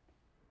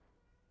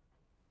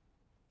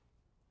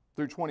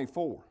 through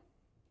 24.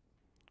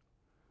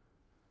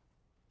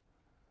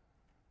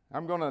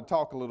 I'm going to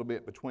talk a little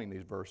bit between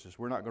these verses.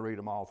 We're not going to read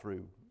them all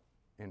through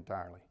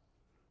entirely.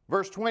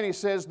 Verse 20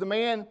 says, the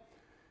man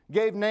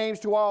gave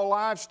names to all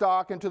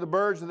livestock and to the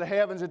birds of the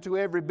heavens and to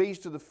every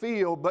beast of the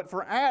field, but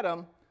for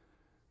Adam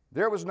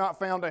there was not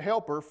found a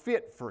helper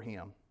fit for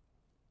him.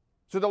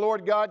 So the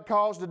Lord God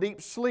caused a deep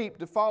sleep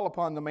to fall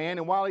upon the man,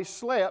 and while he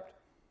slept,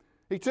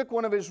 He took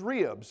one of his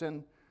ribs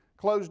and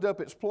closed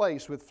up its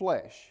place with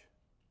flesh.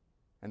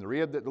 And the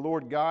rib that the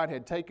Lord God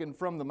had taken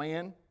from the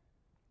man,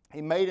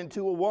 He made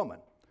into a woman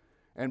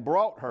and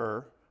brought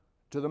her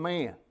to the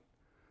man.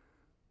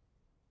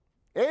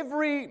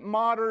 Every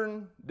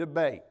modern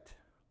debate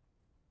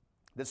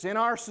that's in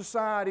our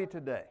society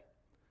today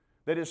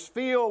that is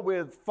filled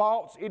with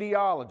false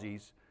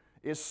ideologies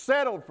is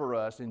settled for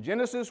us in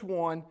Genesis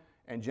 1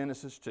 and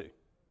Genesis 2.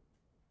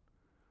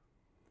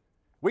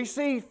 We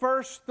see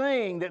first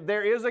thing that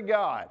there is a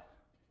God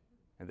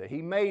and that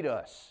He made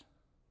us.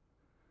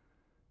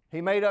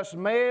 He made us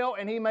male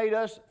and He made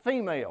us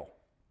female,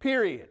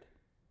 period.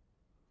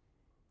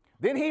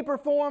 Then He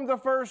performed the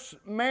first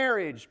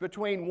marriage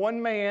between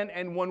one man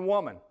and one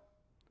woman.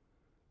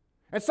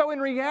 And so in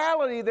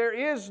reality, there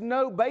is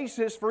no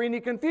basis for any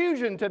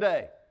confusion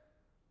today.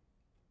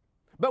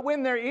 But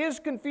when there is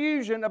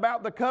confusion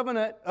about the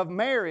covenant of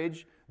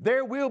marriage,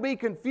 there will be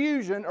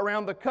confusion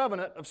around the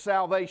covenant of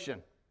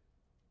salvation.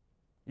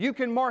 You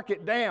can mark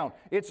it down.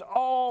 It's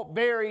all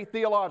very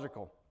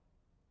theological.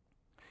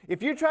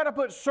 If you try to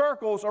put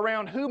circles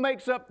around who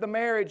makes up the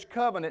marriage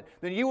covenant,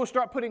 then you will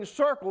start putting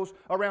circles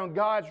around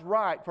God's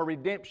right for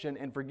redemption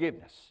and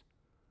forgiveness.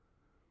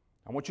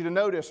 I want you to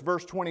notice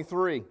verse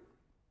 23.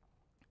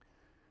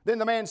 Then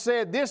the man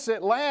said, "This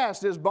at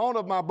last is bone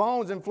of my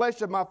bones and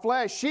flesh of my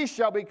flesh. She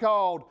shall be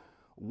called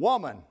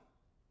woman,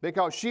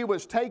 because she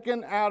was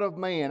taken out of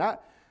man."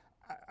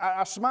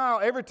 I smile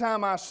every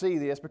time I see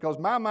this because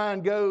my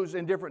mind goes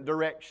in different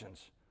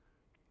directions.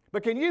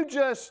 But can you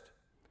just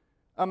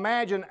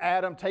imagine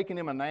Adam taking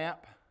him a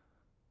nap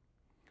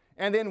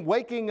and then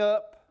waking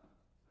up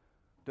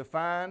to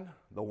find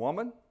the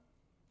woman?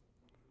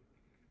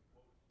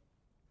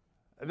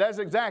 That's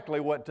exactly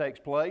what takes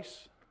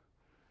place.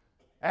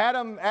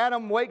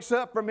 Adam wakes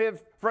up from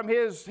his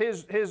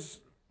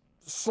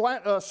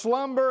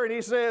slumber and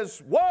he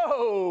says,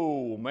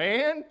 "Whoa,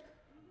 man."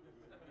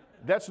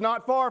 That's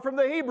not far from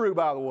the Hebrew,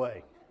 by the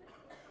way.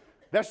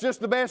 That's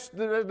just the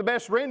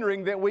best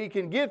rendering that we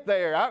can get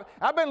there.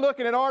 I've been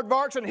looking at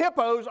aardvarks and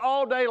hippos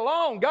all day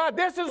long. God,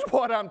 this is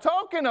what I'm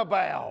talking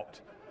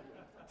about.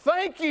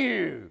 Thank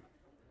you.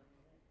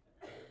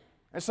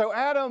 And so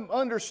Adam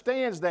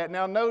understands that.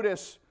 Now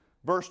notice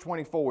verse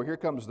 24. Here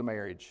comes the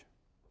marriage.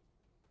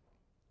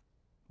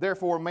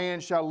 "Therefore a man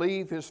shall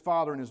leave his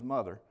father and his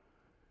mother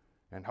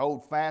and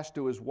hold fast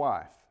to his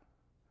wife,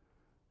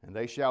 and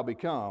they shall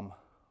become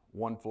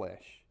one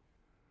flesh."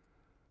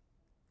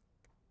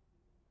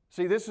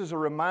 See, this is a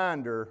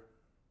reminder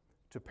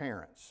to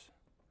parents.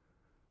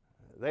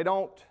 They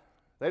don't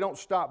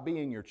stop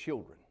being your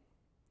children,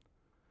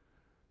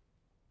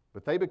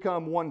 but they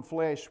become one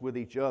flesh with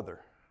each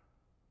other,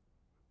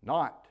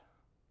 not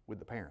with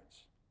the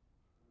parents.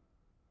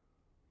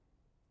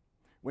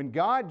 When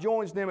God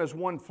joins them as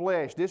one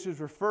flesh, this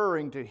is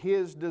referring to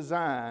His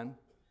design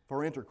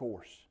for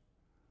intercourse.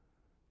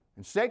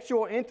 And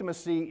sexual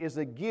intimacy is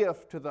a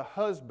gift to the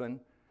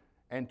husband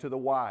and to the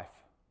wife.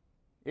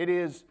 It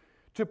is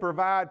to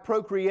provide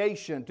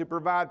procreation, to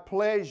provide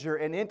pleasure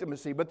and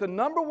intimacy. But the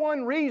number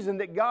one reason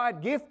that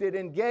God gifted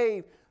and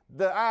gave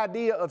the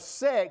idea of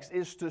sex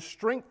is to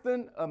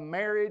strengthen a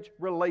marriage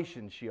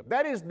relationship.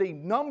 That is the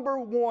number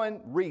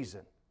one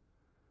reason.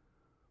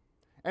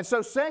 And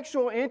so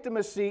sexual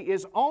intimacy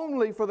is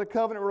only for the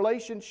covenant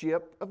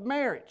relationship of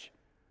marriage.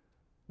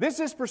 This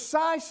is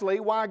precisely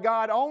why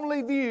God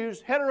only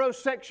views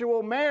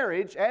heterosexual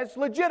marriage as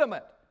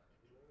legitimate.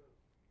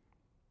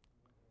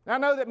 Now, I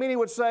know that many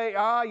would say,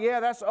 yeah,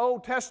 that's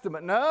Old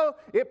Testament. No,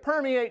 it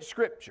permeates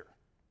Scripture.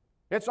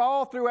 It's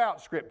all throughout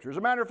Scripture. As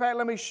a matter of fact,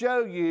 let me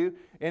show you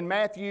in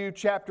Matthew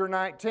chapter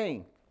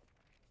 19.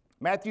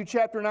 Matthew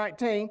chapter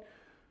 19,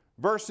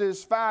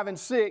 verses 5 and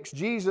 6,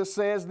 Jesus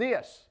says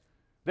this,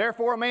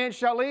 "Therefore a man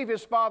shall leave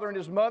his father and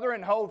his mother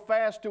and hold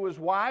fast to his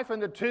wife,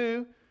 and the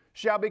two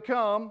shall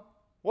become"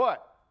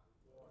 what?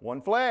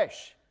 One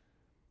flesh.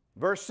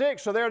 Verse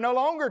 6, "So they are no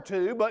longer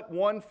two, but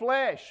one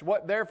flesh.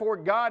 What therefore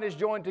God has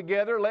joined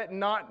together, let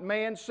not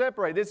man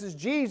separate." This is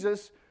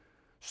Jesus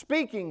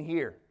speaking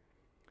here.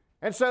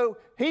 And so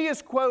he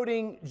is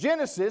quoting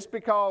Genesis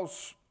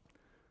because,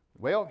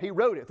 well, he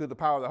wrote it through the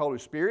power of the Holy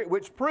Spirit,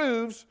 which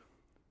proves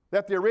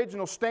that the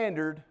original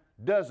standard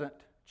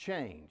doesn't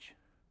change.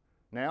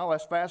 Now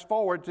let's fast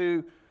forward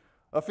to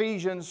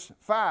Ephesians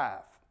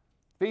 5.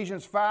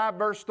 Ephesians 5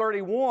 verse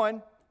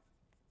 31.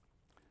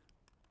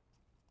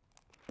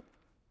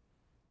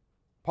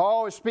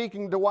 Paul is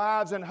speaking to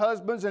wives and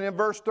husbands, and in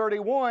verse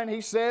 31 he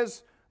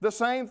says the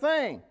same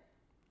thing.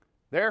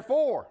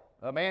 "Therefore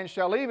a man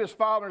shall leave his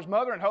father and his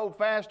mother and hold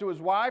fast to his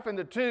wife, and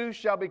the two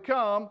shall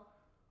become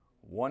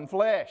one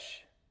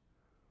flesh."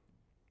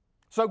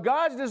 So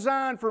God's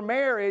design for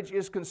marriage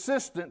is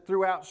consistent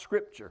throughout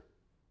Scripture,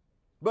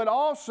 but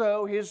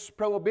also His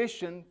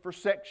prohibition for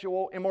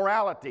sexual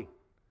immorality.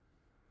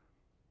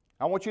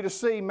 I want you to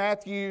see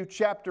Matthew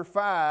chapter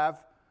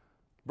 5,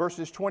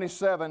 verses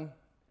 27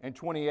 and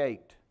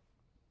 28.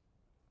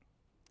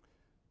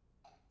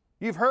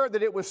 "You've heard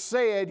that it was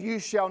said, 'You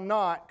shall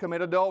not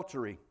commit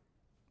adultery.'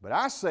 But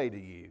I say to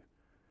you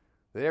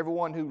that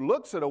everyone who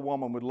looks at a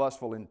woman with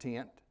lustful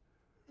intent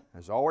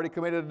has already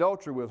committed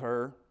adultery with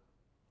her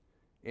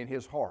in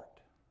his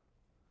heart."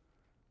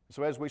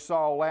 So as we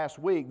saw last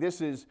week,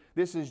 this is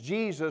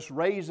Jesus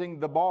raising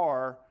the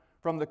bar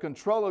from the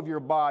control of your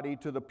body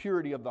to the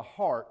purity of the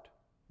heart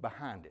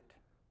behind it.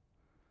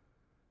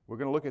 We're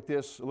going to look at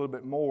this a little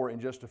bit more in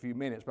just a few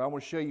minutes, but I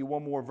want to show you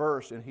one more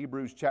verse in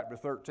Hebrews chapter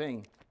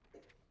 13.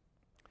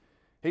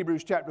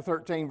 Hebrews chapter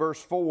 13,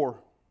 verse 4.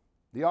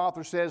 The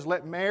author says,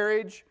 "Let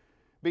marriage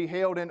be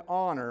held in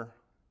honor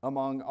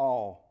among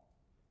all,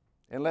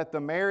 and let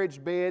the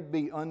marriage bed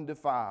be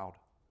undefiled,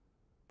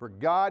 for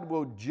God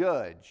will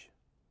judge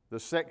the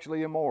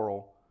sexually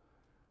immoral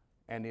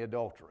and the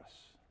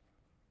adulterous."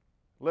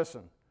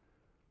 Listen,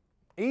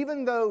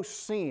 even though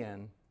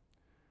sin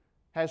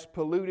has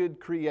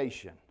polluted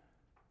creation,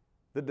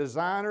 the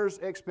designer's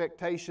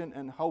expectation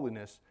and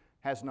holiness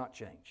has not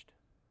changed.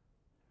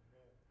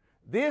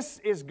 This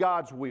is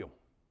God's will.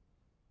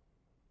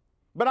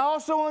 But I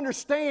also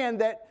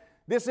understand that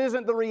this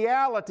isn't the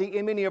reality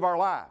in many of our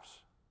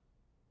lives.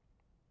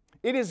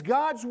 It is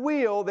God's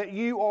will that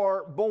you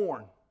are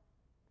born,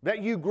 that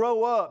you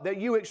grow up, that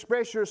you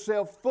express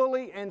yourself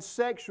fully and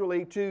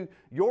sexually to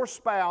your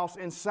spouse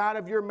inside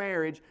of your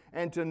marriage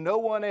and to no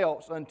one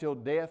else until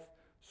death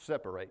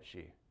separates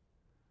you.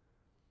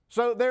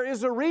 So there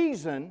is a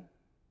reason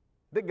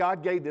that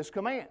God gave this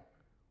command.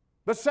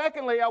 But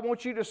secondly, I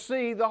want you to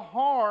see the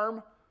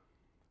harm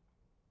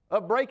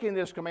of breaking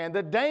this command,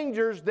 the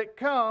dangers that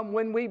come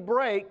when we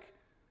break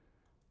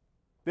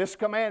this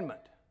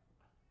commandment.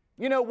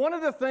 You know, one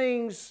of the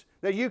things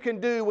that you can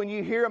do when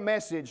you hear a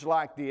message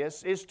like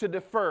this is to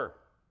defer.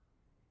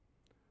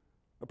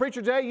 The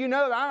preacher Jay, you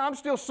know, I'm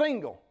still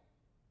single,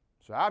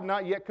 so I've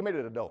not yet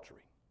committed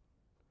adultery.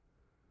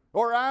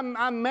 Or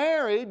I'm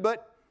married,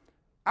 but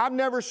I've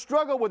never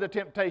struggled with the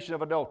temptation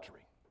of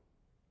adultery.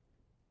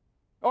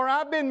 Or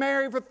I've been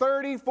married for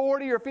 30,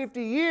 40, or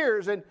 50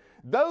 years, and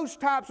those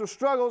types of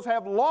struggles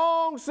have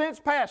long since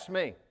passed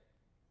me.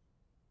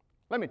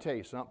 Let me tell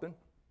you something.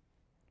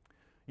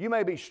 You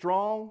may be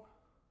strong,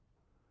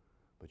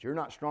 but you're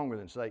not stronger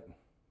than Satan.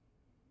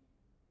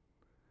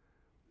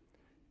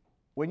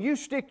 When you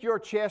stick your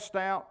chest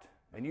out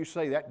and you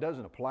say, "That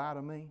doesn't apply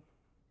to me,"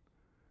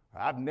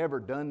 "I've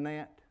never done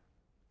that,"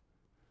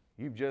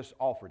 you've just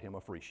offered him a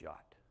free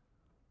shot.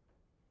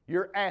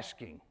 You're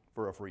asking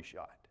for a free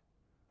shot.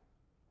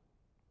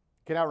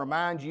 Can I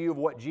remind you of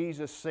what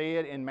Jesus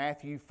said in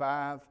Matthew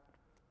 5,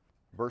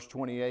 verse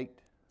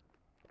 28?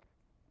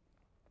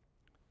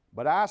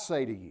 "But I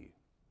say to you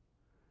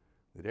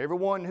that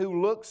everyone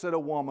who looks at a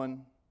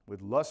woman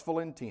with lustful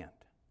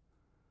intent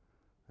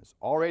has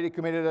already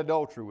committed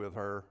adultery with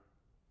her."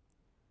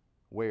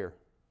 Where?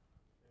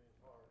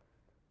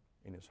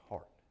 In his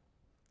heart.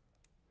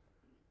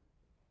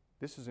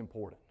 This is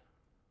important.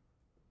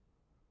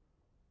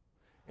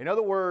 In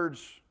other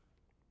words,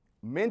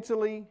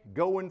 mentally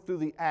going through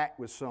the act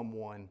with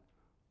someone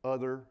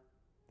other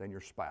than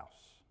your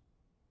spouse.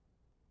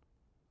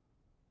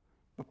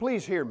 But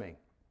please hear me.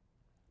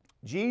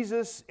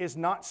 Jesus is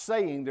not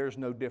saying there's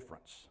no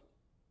difference.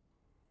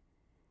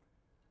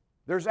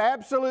 There's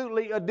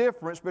absolutely a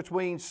difference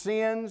between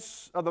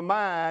sins of the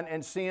mind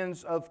and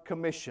sins of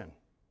commission.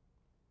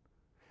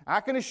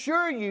 I can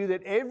assure you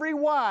that every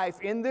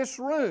wife in this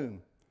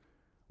room,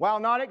 while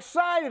not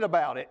excited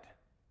about it,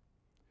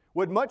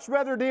 would much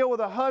rather deal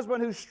with a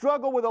husband who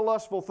struggled with a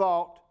lustful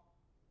thought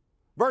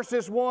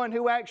versus one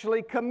who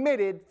actually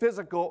committed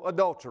physical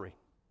adultery.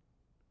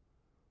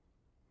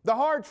 The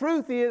hard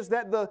truth is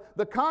that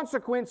the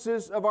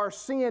consequences of our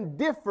sin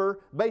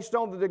differ based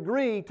on the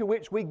degree to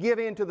which we give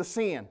in to the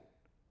sin.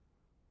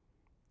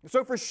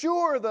 So for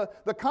sure,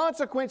 the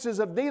consequences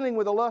of dealing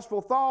with a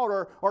lustful thought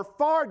are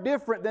far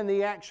different than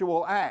the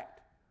actual act.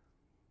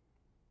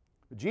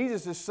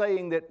 Jesus is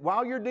saying that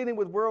while you're dealing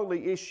with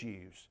worldly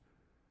issues,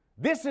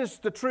 this is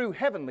the true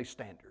heavenly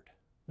standard.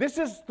 This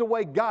is the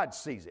way God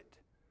sees it.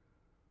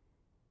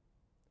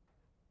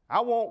 I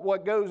want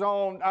what goes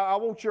on, I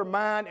want your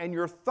mind and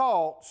your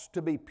thoughts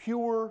to be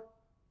pure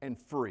and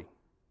free.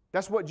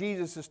 That's what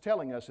Jesus is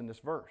telling us in this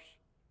verse.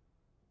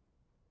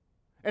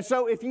 And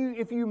so if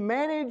you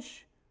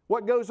manage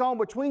what goes on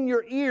between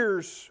your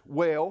ears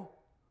well,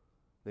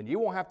 then you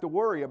won't have to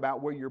worry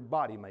about where your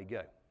body may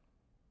go.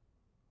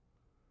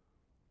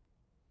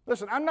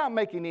 Listen, I'm not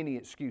making any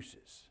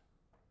excuses.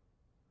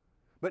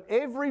 But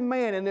every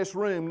man in this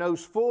room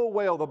knows full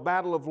well the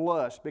battle of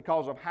lust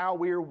because of how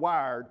we are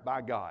wired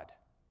by God.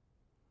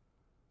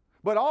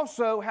 But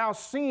also how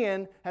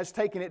sin has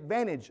taken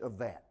advantage of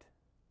that.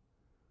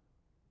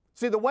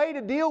 See, the way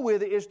to deal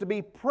with it is to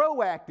be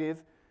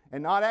proactive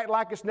and not act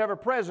like it's never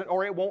present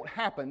or it won't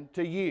happen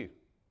to you.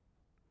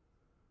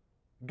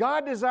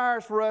 God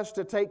desires for us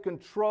to take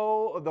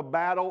control of the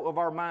battle of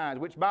our minds,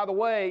 which, by the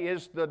way,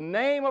 is the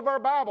name of our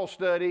Bible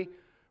study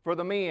for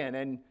the men.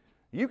 And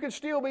you can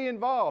still be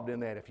involved in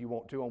that if you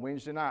want to on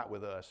Wednesday night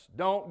with us.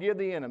 Don't give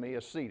the enemy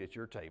a seat at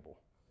your table.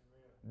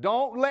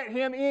 Don't let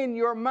him in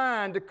your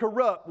mind to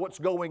corrupt what's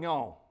going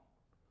on.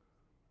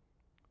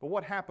 But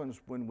what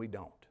happens when we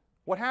don't?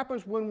 What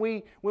happens when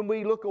we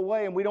look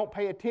away and we don't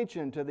pay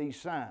attention to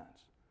these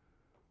signs?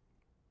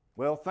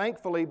 Well,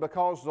 thankfully,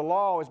 because the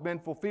law has been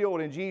fulfilled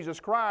in Jesus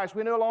Christ,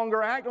 we no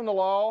longer act on the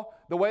law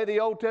the way the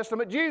Old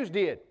Testament Jews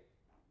did.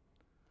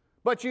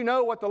 But you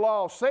know what the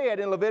law said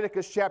in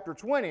Leviticus chapter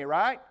 20,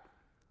 right?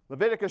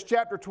 Leviticus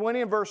chapter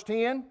 20 and verse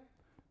 10.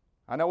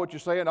 I know what you're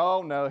saying.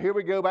 Oh no, here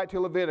we go back to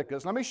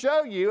Leviticus. Let me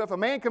show you, if a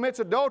man commits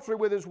adultery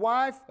with his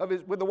wife,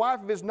 with the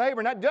wife of his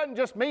neighbor, and that doesn't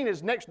just mean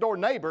his next door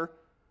neighbor,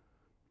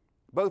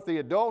 both the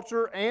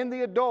adulterer and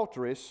the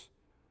adulteress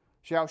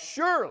shall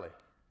surely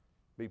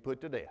be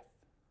put to death.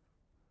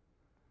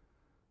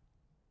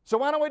 So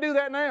why don't we do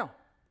that now?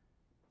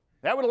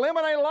 That would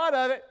eliminate a lot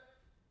of it.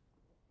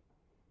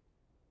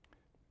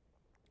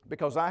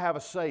 Because I have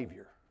a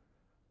Savior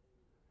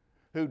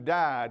who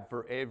died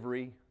for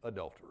every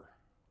adulterer.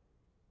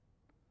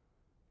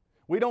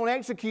 We don't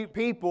execute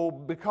people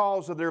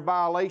because of their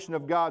violation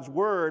of God's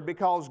Word,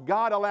 because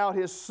God allowed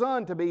His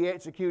Son to be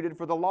executed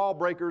for the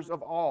lawbreakers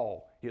of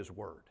all His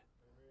Word.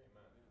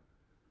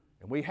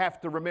 And we have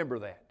to remember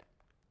that.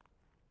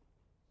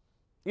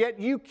 Yet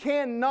you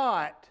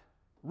cannot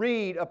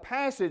read a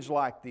passage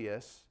like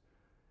this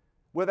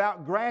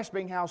without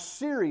grasping how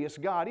serious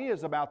God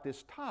is about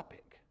this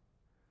topic.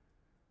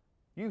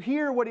 You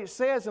hear what it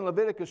says in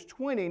Leviticus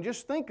 20, and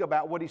just think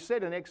about what He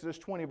said in Exodus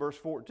 20, verse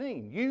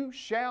 14. You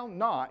shall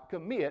not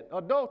commit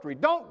adultery.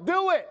 Don't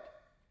do it.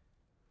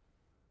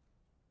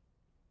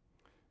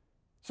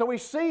 So we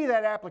see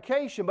that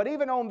application, but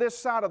even on this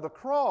side of the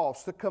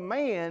cross, the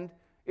command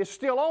is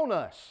still on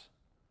us.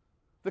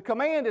 The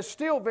command is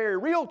still very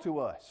real to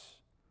us.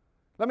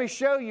 Let me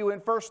show you in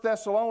 1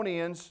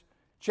 Thessalonians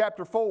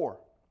chapter 4.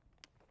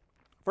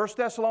 1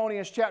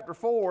 Thessalonians chapter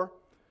 4,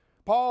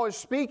 Paul is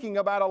speaking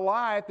about a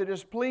life that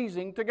is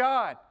pleasing to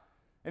God.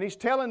 And he's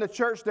telling the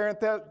church there in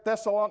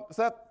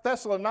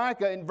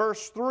Thessalonica in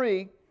verse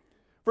 3,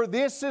 for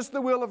this is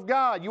the will of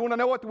God. You want to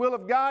know what the will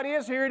of God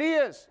is? Here it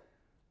is.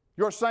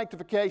 Your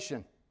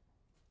sanctification.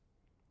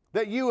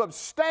 That you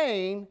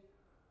abstain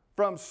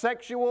from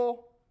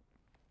sexual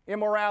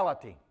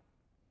immorality.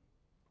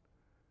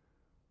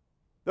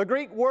 The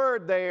Greek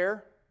word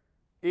there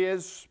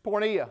is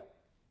porneia.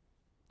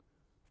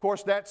 Of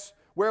course, that's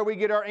where we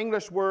get our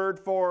English word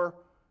for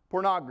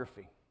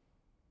pornography.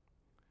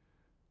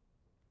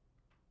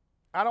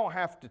 I don't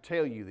have to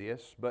tell you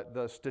this, but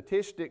the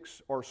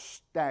statistics are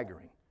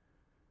staggering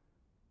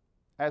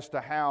as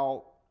to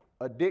how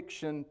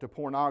addiction to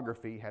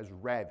pornography has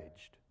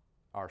ravaged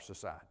our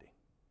society.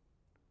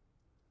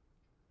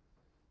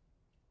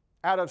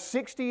 Out of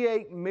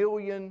 68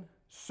 million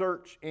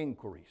search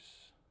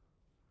inquiries,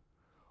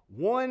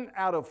 1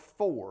 out of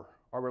 4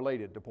 are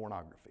related to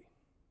pornography.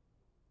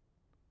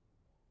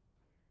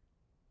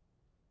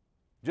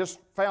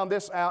 Just found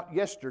this out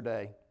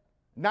yesterday.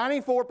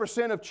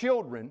 94% of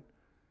children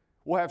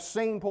will have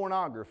seen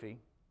pornography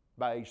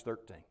by age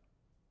 13.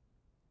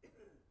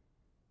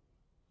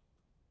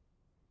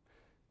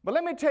 But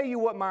let me tell you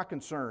what my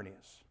concern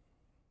is.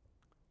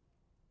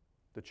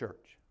 The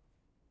church.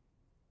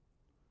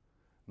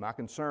 My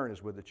concern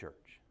is with the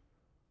church.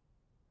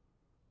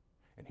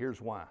 And here's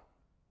why.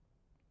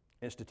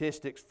 In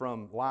statistics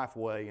from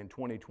Lifeway in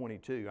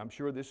 2022, I'm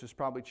sure this has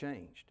probably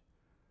changed.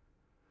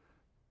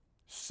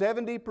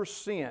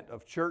 70%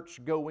 of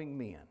church-going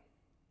men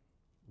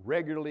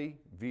regularly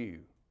view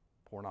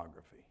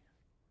pornography.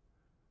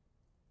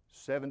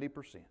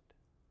 70%.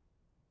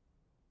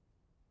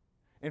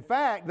 In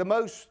fact, the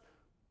most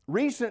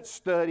recent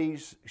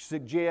studies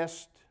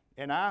suggest,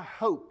 and I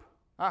hope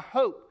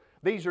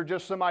these are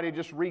just somebody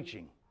just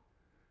reaching,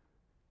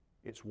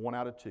 it's 1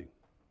 out of 2.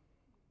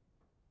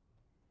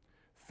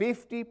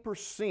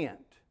 50%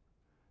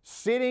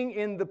 sitting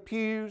in the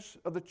pews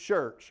of the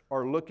church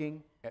are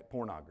looking at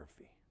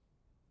pornography.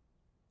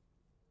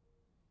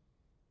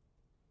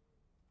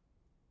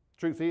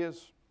 Truth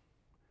is,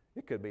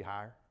 it could be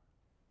higher.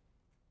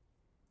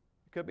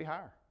 It could be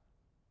higher.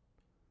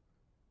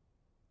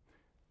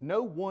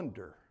 No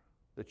wonder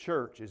the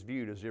church is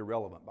viewed as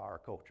irrelevant by our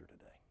culture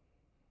today.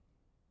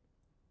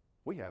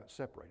 We haven't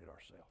separated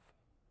ourselves.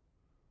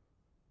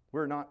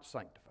 We're not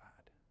sanctified.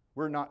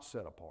 We're not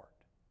set apart.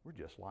 We're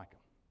just like them.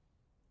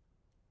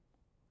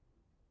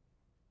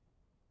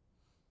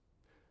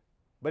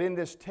 But in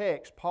this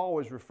text, Paul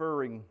is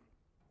referring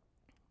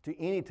to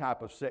any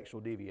type of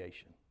sexual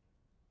deviation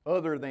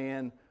other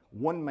than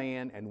one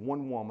man and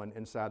one woman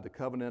inside the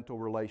covenantal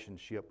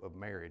relationship of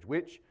marriage,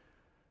 which,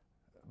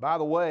 by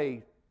the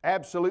way,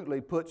 absolutely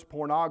puts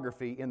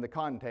pornography in the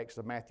context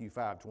of Matthew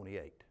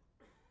 5:28.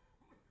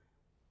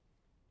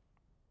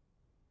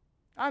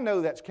 I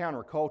know that's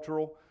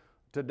countercultural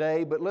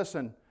today, but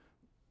listen,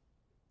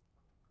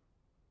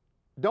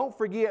 don't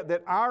forget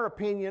that our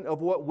opinion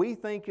of what we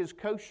think is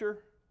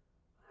kosher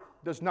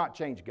does not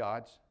change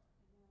God's.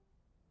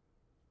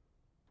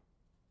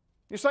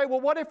 You say, well,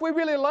 what if we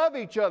really love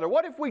each other?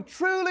 What if we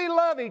truly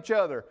love each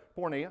other?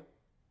 Porneia.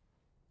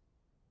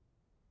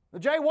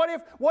 Jay, what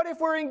if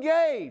we're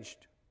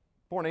engaged?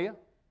 Porneia.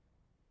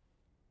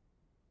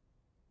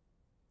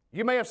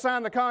 You may have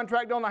signed the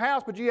contract on the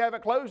house, but you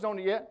haven't closed on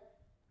it yet.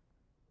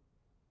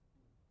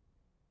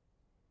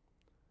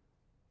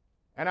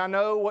 And I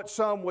know what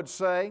some would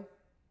say,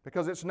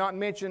 because it's not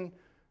mentioned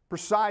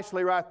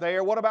precisely right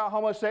there. What about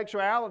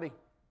homosexuality?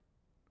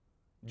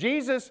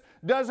 Jesus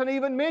doesn't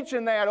even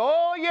mention that.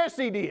 Oh, yes,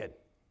 He did.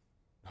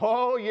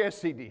 Oh,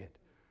 yes, He did.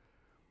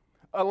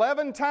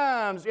 11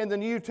 times in the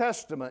New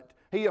Testament,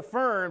 He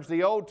affirms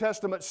the Old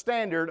Testament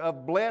standard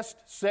of blessed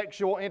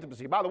sexual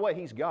intimacy. By the way,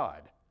 He's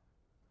God.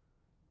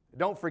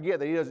 Don't forget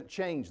that He doesn't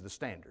change the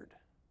standard.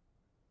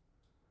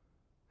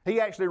 He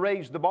actually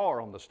raised the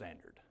bar on the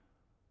standard.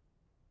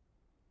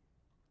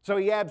 So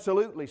He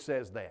absolutely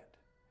says that.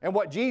 And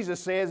what Jesus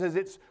says is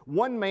it's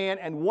one man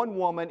and one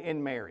woman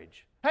in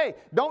marriage. Hey,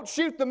 don't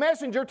shoot the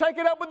messenger, take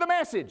it up with the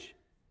message.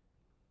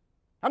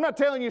 I'm not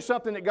telling you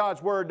something that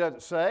God's Word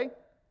doesn't say.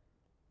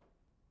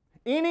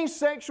 Any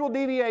sexual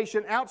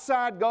deviation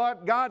outside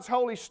God's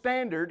holy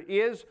standard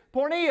is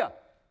porneia.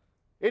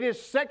 It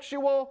is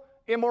sexual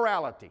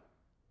immorality.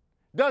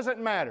 Doesn't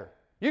matter.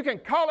 You can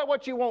call it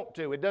what you want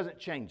to. It doesn't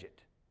change it.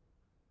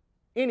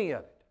 Any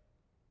of it.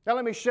 Now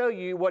let me show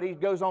you what he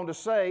goes on to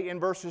say in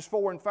verses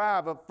 4 and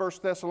 5 of 1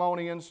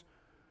 Thessalonians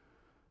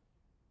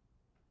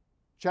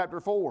chapter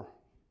 4.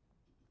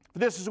 For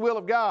this is the will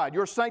of God,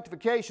 your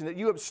sanctification, that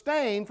you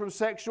abstain from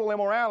sexual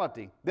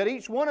immorality, that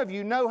each one of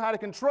you know how to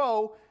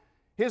control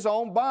his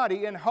own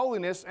body in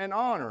holiness and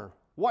honor.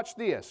 Watch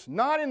this.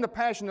 Not in the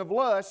passion of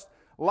lust,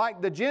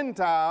 like the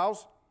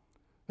Gentiles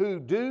who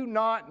do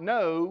not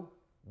know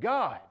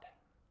God.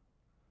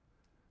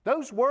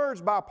 Those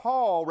words by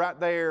Paul right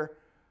there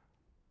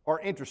are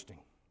interesting.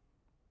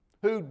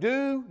 Who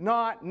do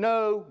not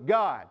know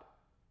God.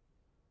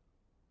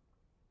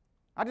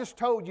 I just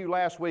told you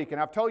last week, and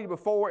I've told you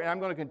before, and I'm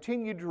going to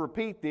continue to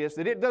repeat this,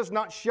 that it does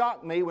not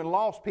shock me when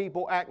lost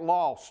people act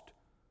lost.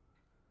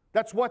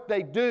 That's what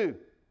they do.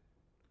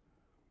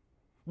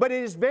 But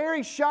it is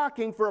very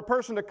shocking for a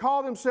person to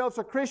call themselves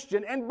a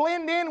Christian and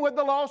blend in with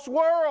the lost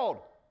world.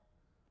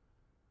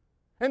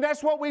 And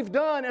that's what we've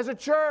done as a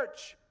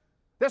church.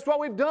 That's what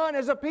we've done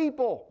as a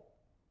people.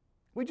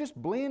 We just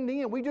blend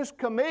in. We just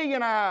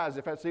chameleonize,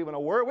 if that's even a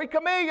word. We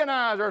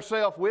chameleonize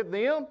ourselves with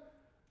them.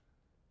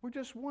 We're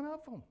just one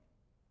of them.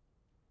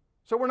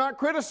 So we're not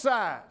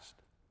criticized.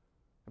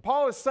 And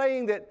Paul is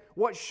saying that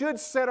what should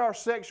set our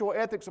sexual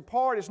ethics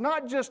apart is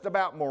not just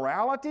about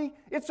morality,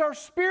 it's our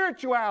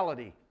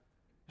spirituality.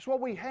 It's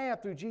what we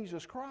have through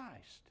Jesus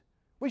Christ.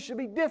 We should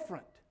be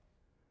different.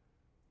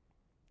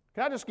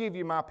 Can I just give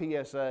you my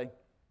PSA?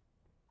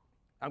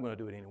 I'm going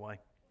to do it anyway.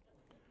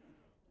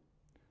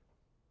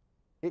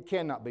 It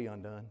cannot be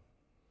undone.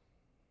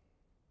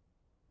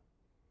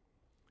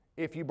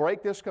 If you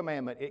break this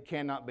commandment, it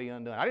cannot be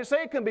undone. I didn't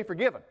say it couldn't be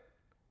forgiven.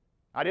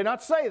 I did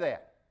not say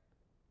that.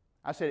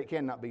 I said it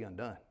cannot be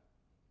undone.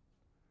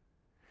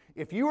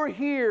 If you are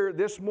here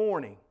this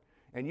morning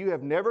and you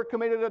have never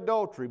committed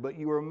adultery, but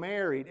you are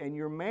married and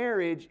your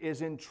marriage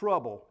is in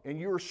trouble and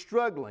you are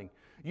struggling,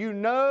 you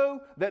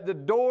know that the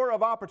door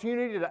of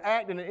opportunity to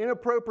act in an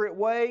inappropriate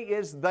way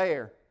is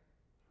there.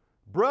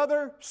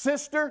 Brother,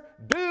 sister,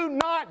 do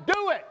not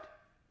do it.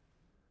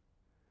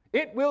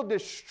 It will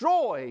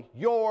destroy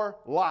your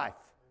life.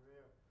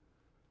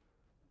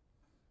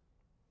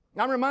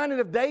 I'm reminded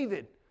of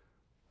David.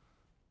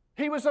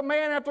 He was a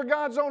man after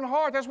God's own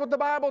heart. That's what the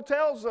Bible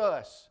tells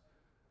us.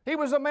 He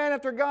was a man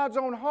after God's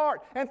own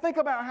heart. And think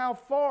about how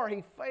far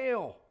he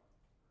fell.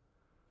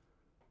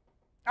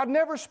 I've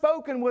never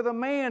spoken with a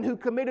man who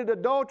committed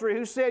adultery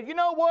who said, you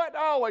know what,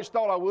 I always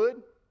thought I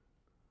would.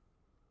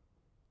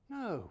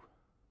 No.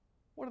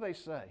 What do they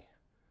say?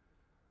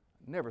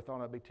 I never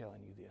thought I'd be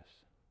telling you this.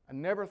 I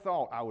never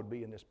thought I would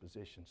be in this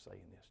position saying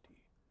this to you.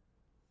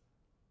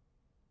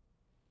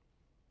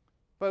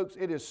 Folks,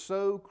 it is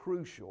so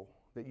crucial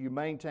that you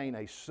maintain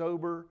a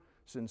sober,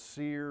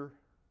 sincere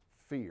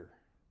fear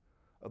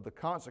of the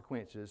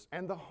consequences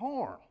and the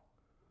harm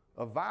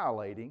of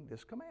violating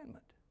this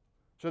commandment.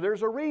 So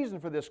there's a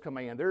reason for this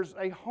command. There's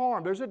a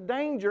harm. There's a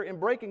danger in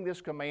breaking this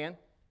command.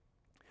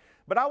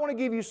 But I want to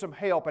give you some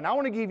help and I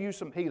want to give you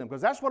some healing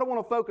because that's what I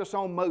want to focus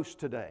on most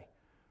today.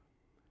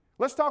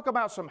 Let's talk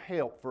about some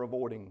help for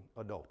avoiding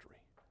adultery.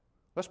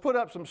 Let's put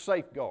up some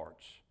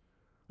safeguards.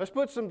 Let's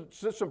put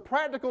some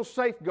practical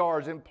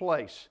safeguards in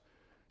place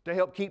to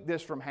help keep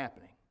this from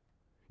happening.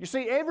 You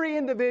see, every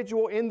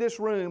individual in this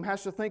room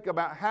has to think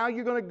about how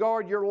you're going to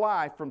guard your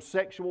life from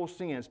sexual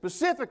sin,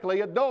 specifically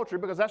adultery,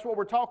 because that's what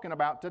we're talking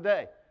about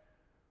today.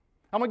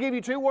 I'm going to give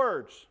you 2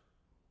 words.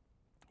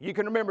 You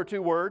can remember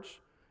 2 words.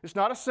 It's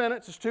not a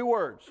sentence, it's 2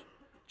 words.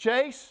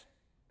 Chase,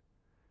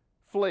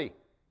 flee.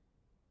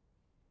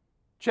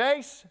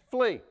 Chase,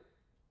 flee.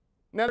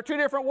 Now, they're 2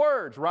 different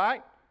words,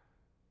 right?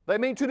 They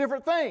mean 2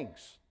 different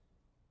things.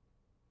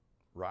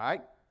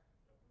 Right?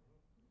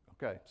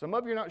 Okay, some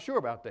of you are not sure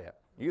about that.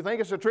 You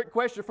think it's a trick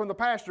question from the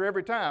pastor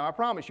every time. I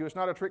promise you it's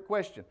not a trick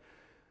question.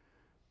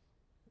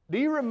 Do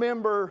you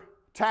remember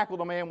tackle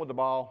the man with the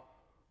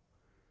ball?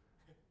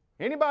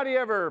 Anybody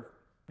ever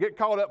get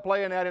caught up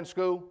playing that in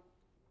school?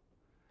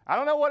 I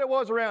don't know what it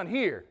was around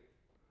here,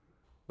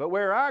 but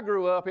where I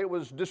grew up, it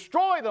was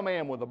destroy the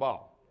man with the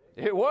ball.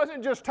 It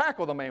wasn't just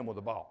tackle the man with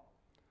the ball.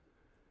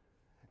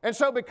 And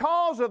so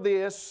because of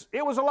this,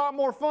 it was a lot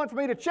more fun for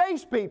me to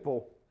chase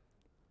people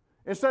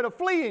instead of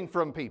fleeing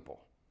from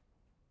people.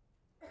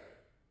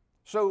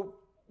 So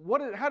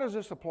how does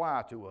this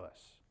apply to us?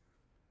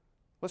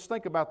 Let's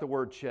think about the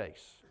word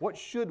chase. What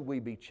should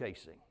we be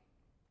chasing?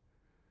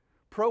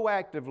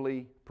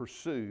 proactively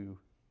pursue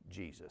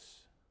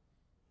Jesus.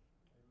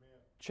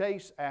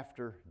 Chase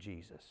after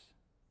Jesus.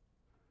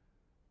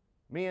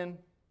 Men,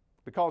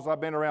 because I've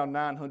been around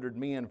 900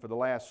 men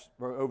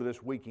over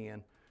this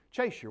weekend,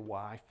 chase your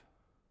wife.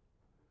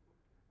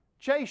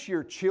 Chase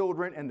your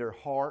children and their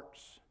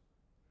hearts.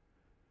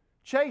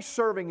 Chase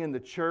serving in the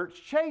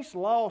church. Chase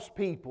lost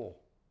people.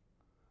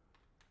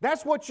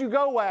 That's what you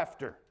go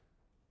after.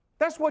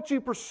 That's what you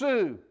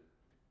pursue.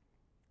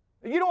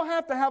 You don't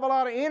have to have a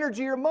lot of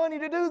energy or money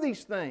to do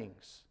these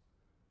things.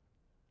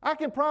 I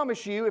can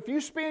promise you, if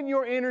you spend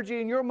your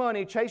energy and your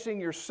money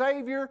chasing your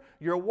Savior,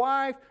 your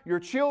wife, your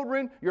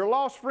children, your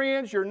lost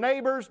friends, your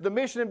neighbors, the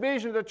mission and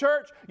vision of the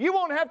church, you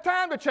won't have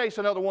time to chase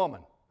another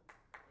woman.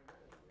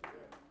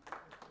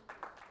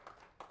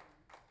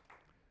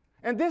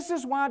 And this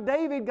is why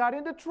David got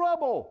into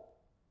trouble.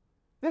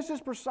 This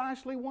is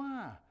precisely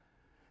why.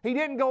 He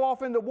didn't go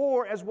off into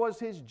war as was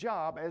his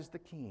job as the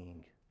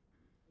king.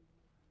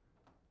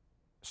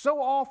 So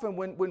often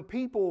when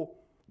people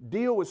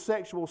deal with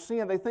sexual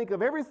sin, they think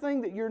of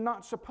everything that you're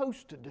not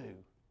supposed to do.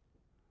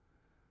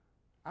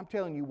 I'm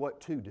telling you what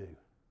to do.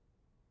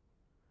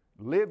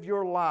 Live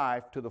your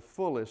life to the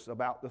fullest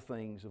about the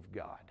things of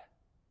God.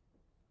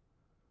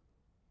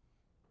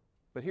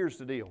 But here's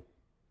the deal.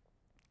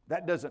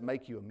 That doesn't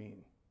make you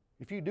immune.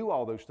 If you do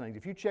all those things,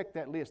 if you check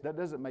that list, that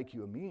doesn't make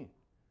you immune.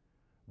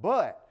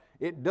 But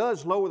it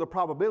does lower the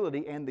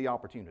probability and the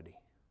opportunity.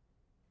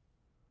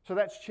 So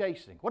that's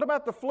chasing. What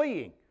about the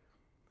fleeing?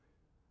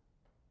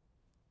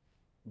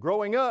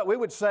 Growing up, we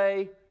would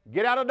say,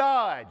 get out of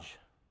Dodge.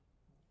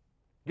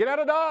 Get out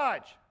of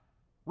Dodge.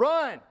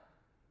 Run.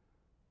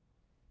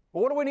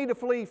 Well, what do we need to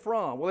flee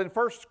from? Well, in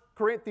 1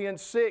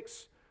 Corinthians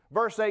 6,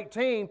 verse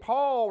 18,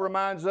 Paul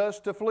reminds us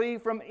to flee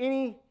from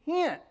any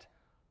hint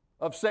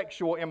of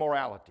sexual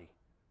immorality.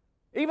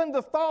 Even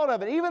the thought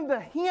of it, even the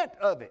hint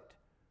of it.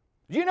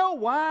 Do you know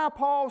why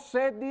Paul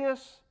said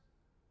this?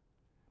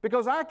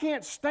 Because I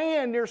can't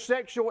stand near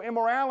sexual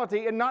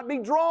immorality and not be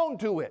drawn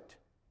to it.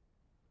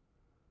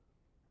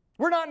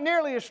 We're not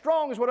nearly as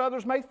strong as what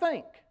others may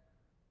think.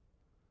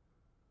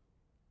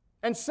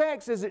 And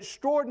sex is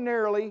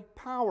extraordinarily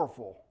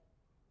powerful.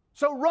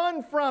 So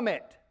run from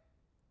it.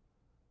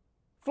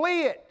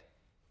 Flee it.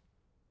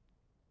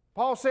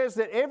 Paul says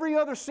that every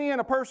other sin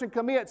a person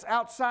commits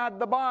outside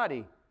the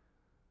body,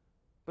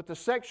 but the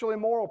sexually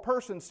immoral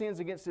person sins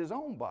against his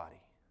own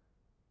body.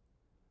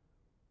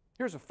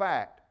 Here's a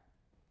fact.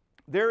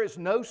 There is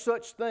no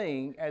such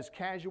thing as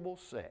casual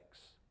sex.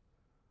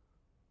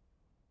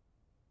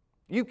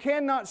 You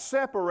cannot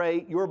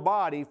separate your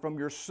body from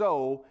your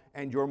soul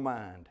and your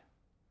mind.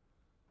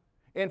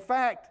 In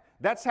fact,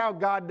 that's how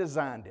God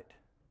designed it.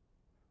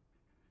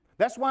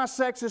 That's why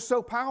sex is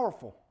so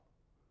powerful.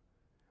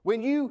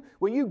 When you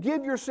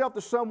give yourself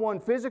to someone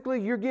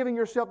physically, you're giving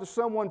yourself to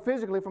someone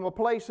physically from a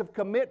place of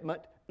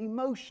commitment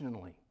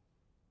emotionally.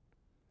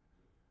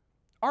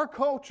 Our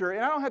culture,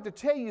 and I don't have to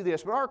tell you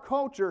this, but our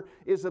culture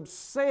is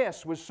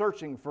obsessed with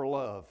searching for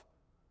love.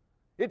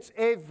 It's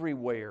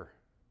everywhere.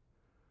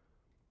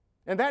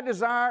 And that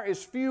desire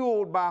is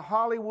fueled by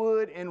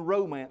Hollywood and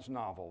romance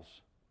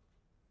novels.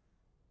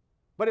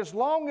 But as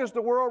long as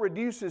the world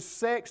reduces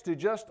sex to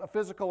just a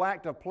physical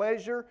act of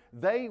pleasure,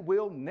 they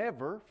will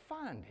never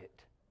find it.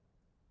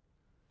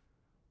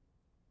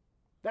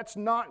 That's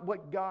not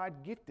what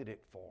God gifted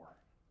it for.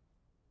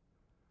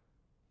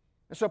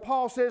 And so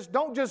Paul says,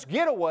 don't just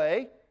get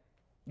away.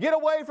 Get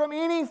away from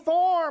any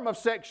form of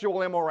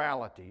sexual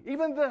immorality,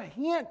 even the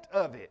hint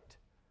of it,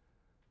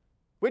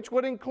 which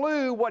would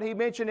include what he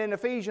mentioned in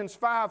Ephesians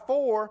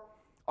 5:4,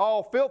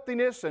 all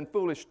filthiness and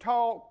foolish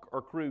talk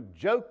or crude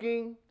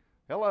joking.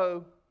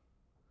 Hello.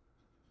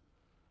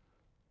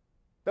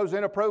 Those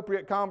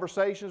inappropriate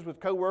conversations with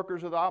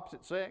coworkers of the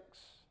opposite sex.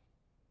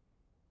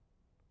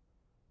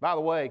 By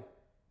the way,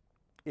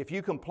 if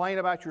you complain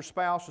about your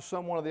spouse to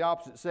someone of the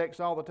opposite sex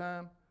all the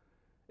time,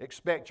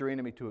 expect your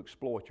enemy to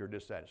exploit your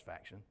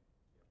dissatisfaction.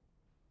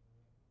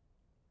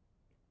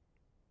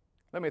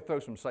 Let me throw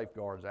some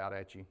safeguards out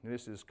at you.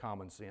 This is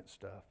common sense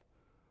stuff.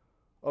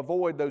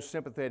 Avoid those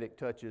sympathetic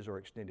touches or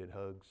extended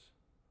hugs.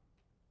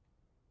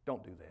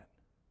 Don't do that.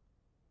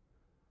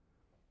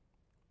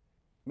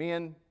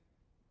 Men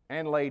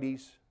and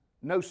ladies,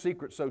 no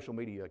secret social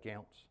media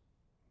accounts.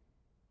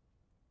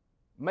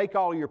 Make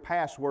all your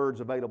passwords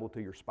available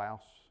to your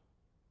spouse.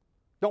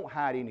 Don't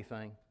hide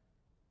anything.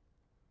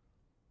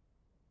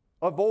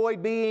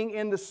 Avoid being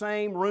in the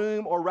same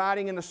room or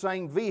riding in the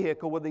same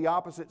vehicle with the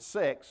opposite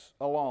sex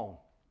alone.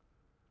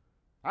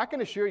 I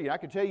can assure you, I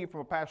can tell you from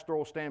a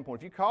pastoral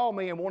standpoint, if you call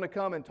me and want to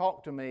come and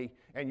talk to me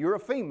and you're a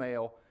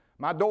female,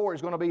 my door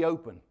is going to be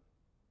open.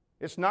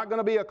 It's not going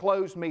to be a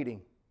closed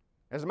meeting.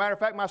 As a matter of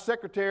fact, my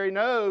secretary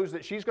knows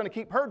that she's going to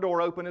keep her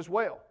door open as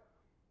well.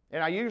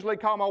 And I usually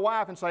call my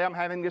wife and say, I'm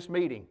having this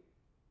meeting.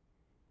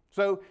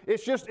 So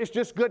it's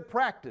just good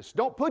practice.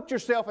 Don't put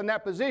yourself in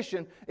that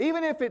position.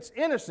 Even if it's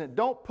innocent,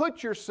 don't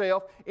put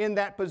yourself in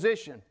that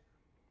position.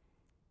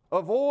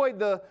 Avoid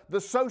the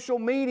social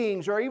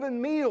meetings or even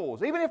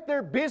meals, even if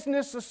they're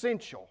business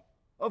essential.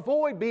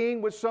 Avoid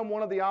being with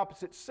someone of the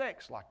opposite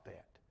sex like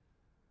that.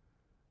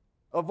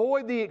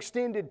 Avoid the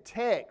extended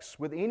text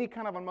with any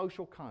kind of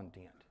emotional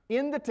content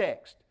in the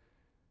text,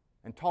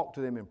 and talk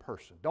to them in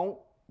person. Don't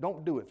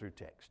do it through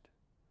text.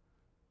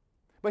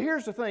 But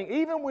here's the thing,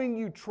 even when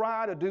you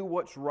try to do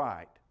what's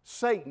right,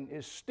 Satan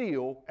is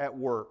still at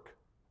work.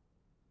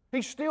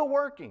 He's still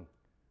working.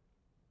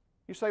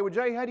 You say, well,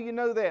 Jay, how do you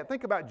know that?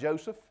 Think about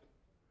Joseph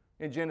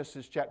in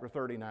Genesis chapter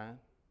 39.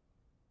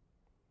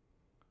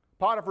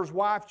 Potiphar's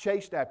wife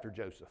chased after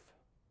Joseph.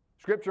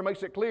 Scripture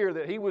makes it clear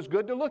that he was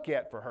good to look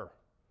at for her.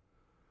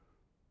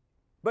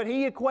 But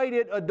he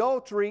equated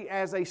adultery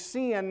as a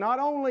sin not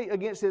only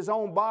against his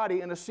own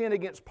body and a sin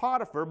against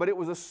Potiphar, but it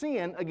was a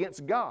sin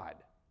against God.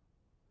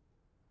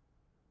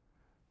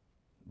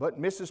 But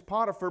Mrs.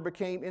 Potiphar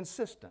became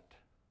insistent.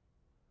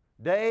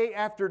 Day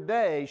after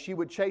day, she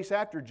would chase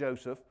after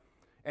Joseph,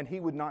 and he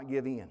would not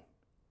give in.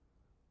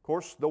 Of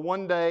course, the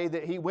one day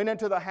that he went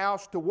into the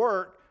house to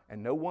work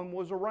and no one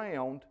was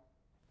around,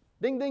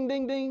 ding, ding,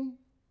 ding, ding,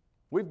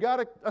 we've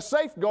got a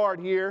safeguard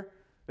here.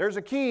 There's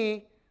a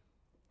key.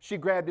 She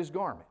grabbed his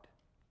garment.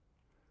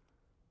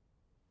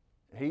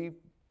 He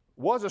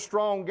was a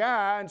strong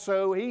guy, and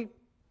so he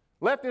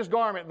left his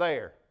garment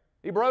there.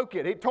 He broke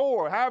it. He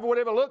tore, however,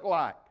 whatever it looked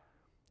like,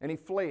 and he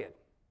fled.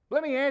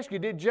 Let me ask you,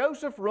 did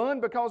Joseph run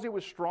because he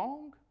was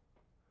strong?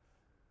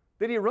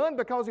 Did he run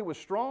because he was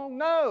strong?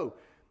 No.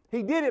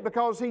 He did it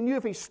because he knew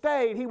if he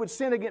stayed, he would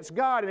sin against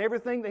God and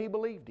everything that he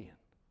believed in.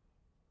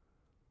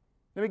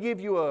 Let me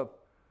give you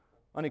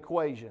an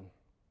equation.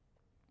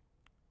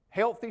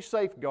 Healthy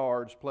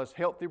safeguards plus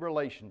healthy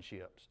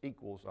relationships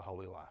equals a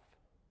holy life.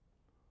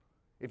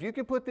 If you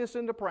can put this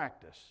into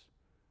practice,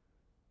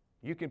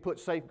 you can put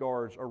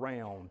safeguards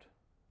around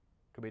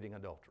committing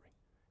adultery.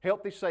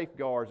 Healthy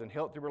safeguards and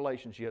healthy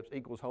relationships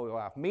equals holy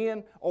life.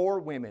 Men or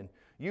women,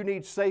 you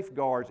need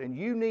safeguards and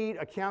you need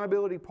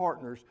accountability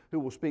partners who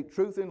will speak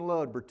truth in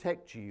love to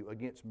protect you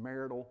against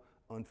marital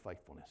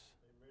unfaithfulness.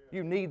 Amen.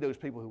 You need those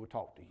people who will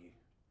talk to you.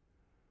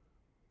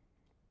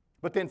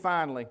 But then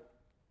finally,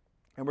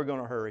 and we're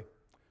going to hurry,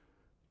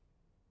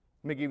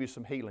 let me give you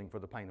some healing for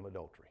the pain of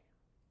adultery.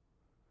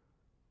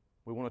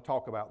 We want to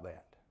talk about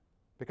that.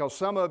 Because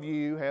some of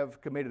you have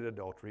committed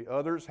adultery,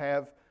 others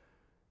have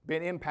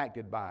been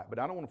impacted by it, but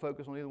I don't want to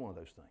focus on either one of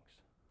those things.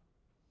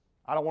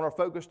 I don't want our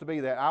focus to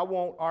be that. I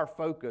want our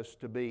focus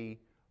to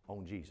be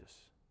on Jesus.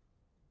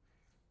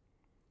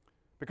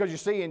 Because you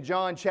see, in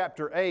John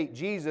chapter 8,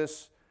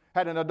 Jesus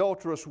had an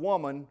adulterous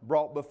woman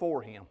brought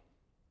before him.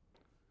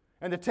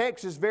 And the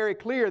text is very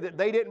clear that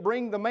they didn't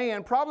bring the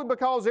man, probably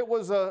because it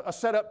was a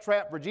set-up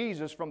trap for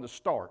Jesus from the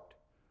start.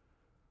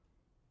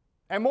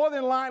 And more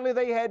than likely,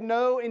 they had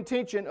no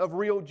intention of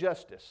real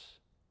justice.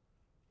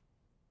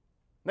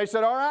 They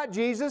said, all right,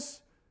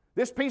 Jesus,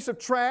 this piece of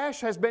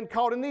trash has been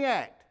caught in the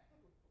act.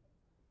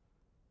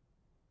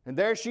 And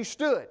there she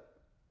stood,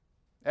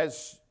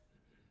 as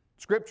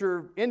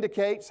Scripture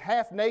indicates,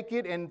 half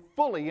naked and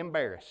fully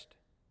embarrassed.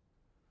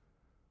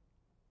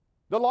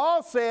 The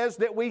law says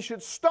that we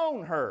should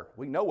stone her.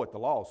 We know what the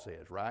law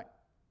says, right?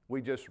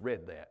 We just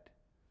read that.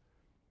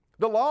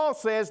 The law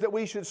says that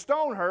we should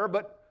stone her,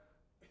 but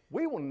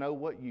we want to know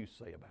what you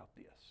say about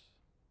this.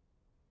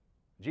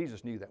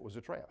 Jesus knew that was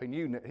a trap. He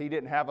knew he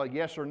didn't have a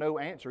yes or no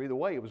answer. Either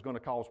way, it was going to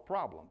cause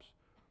problems.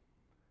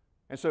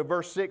 And so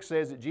verse 6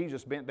 says that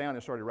Jesus bent down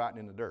and started writing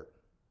in the dirt.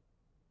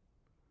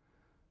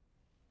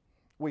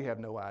 We have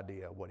no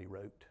idea what he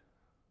wrote.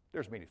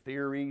 There's many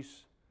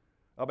theories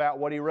about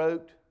what he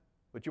wrote.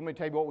 But you want me to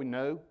tell you what we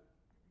know?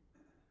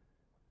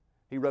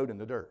 He wrote in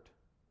the dirt.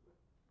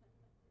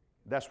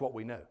 That's what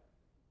we know.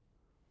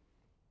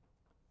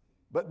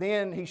 But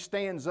then he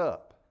stands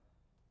up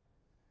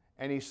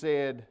and he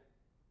said,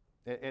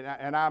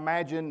 and I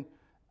imagine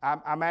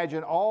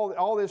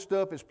all this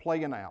stuff is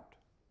playing out.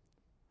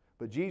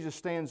 But Jesus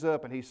stands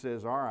up and he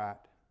says, all right,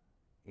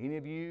 any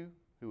of you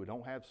who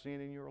don't have sin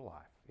in your life,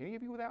 any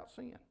of you without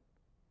sin,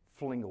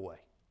 fling away.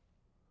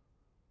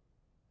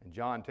 And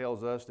John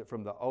tells us that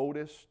from the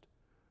oldest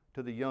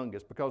to the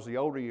youngest, because the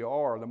older you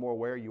are, the more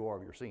aware you are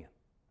of your sin.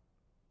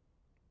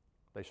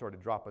 They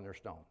started dropping their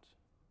stones.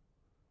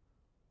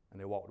 And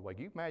they walked away.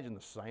 Can you imagine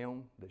the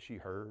sound that she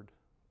heard?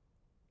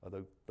 Of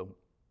the thump,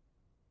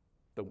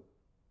 thump,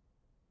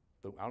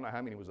 thump. I don't know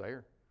how many was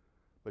there,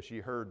 but she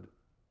heard,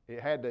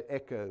 it had to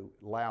echo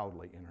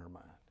loudly in her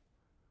mind.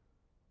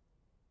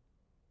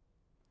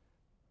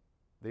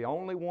 The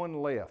only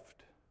one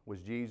left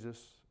was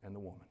Jesus and the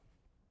woman.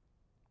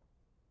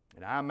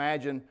 And I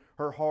imagine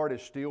her heart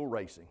is still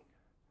racing.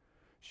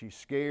 She's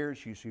scared,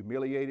 she's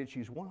humiliated,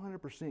 she's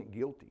 100%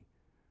 guilty.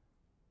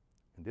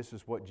 And this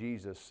is what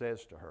Jesus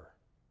says to her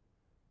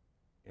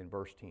in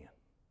verse 10.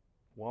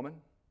 Woman,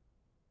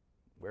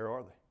 where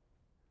are they?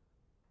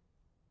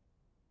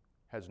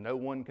 Has no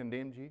one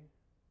condemned you?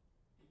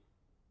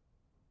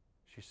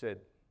 She said,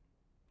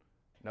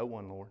 no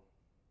one, Lord.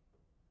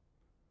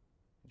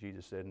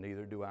 Jesus said,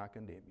 neither do I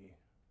condemn you.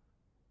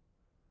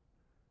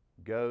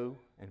 Go,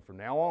 and from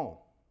now on,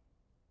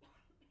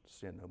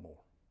 sin no more.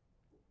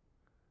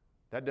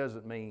 That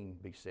doesn't mean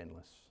be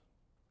sinless.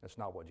 That's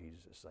not what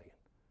Jesus is saying.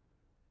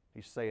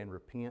 He's saying,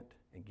 repent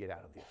and get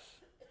out of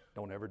this.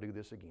 Don't ever do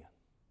this again.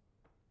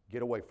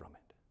 Get away from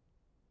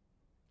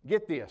it.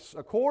 Get this.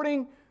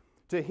 According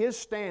to His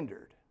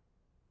standard,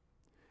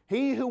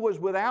 he who was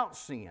without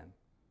sin,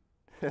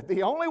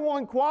 the only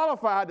one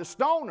qualified to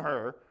stone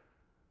her,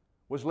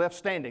 was left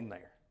standing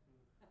there.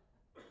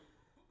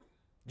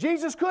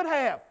 Jesus could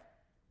have.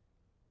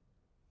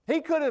 He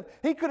could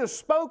have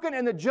spoken,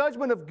 and the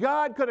judgment of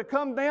God could have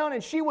come down,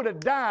 and she would have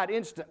died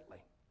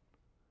instantly.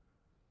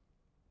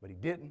 But He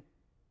didn't.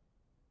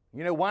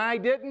 You know why He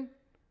didn't?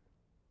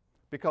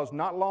 Because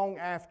not long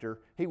after,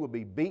 He would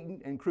be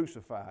beaten and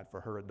crucified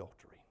for her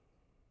adultery.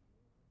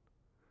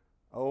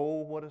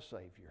 Oh, what a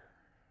Savior.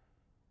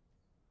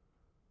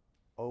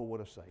 Oh,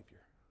 what a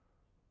Savior.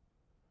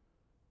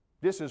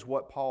 This is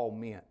what Paul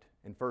meant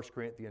in 1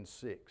 Corinthians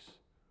 6,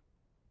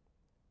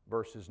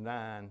 verses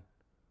 9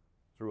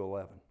 through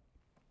 11.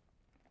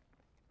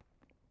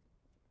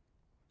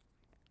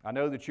 I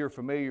know that you're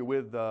familiar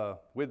with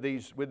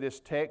this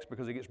text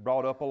because it gets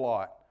brought up a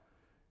lot,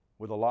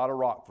 with a lot of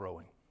rock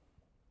throwing.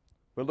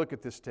 But look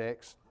at this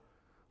text.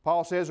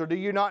 Paul says, "Or do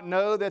you not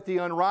know that the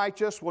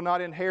unrighteous will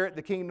not inherit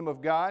the kingdom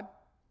of God?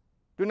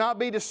 Do not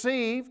be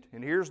deceived,"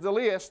 and here's the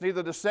list,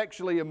 "neither the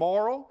sexually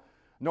immoral,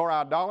 nor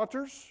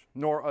idolaters,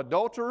 nor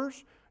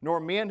adulterers, nor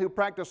men who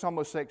practice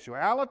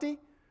homosexuality,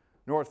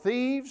 nor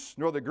thieves,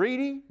 nor the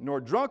greedy,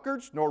 nor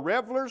drunkards, nor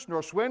revelers,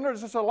 nor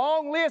swindlers." It's a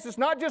long list. It's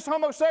not just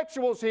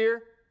homosexuals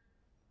here.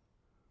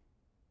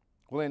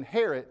 "Will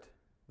inherit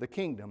the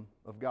kingdom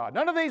of God."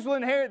 None of these will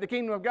inherit the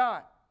kingdom of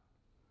God.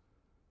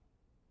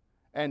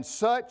 "And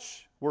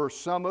such were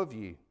some of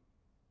you.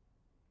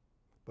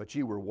 But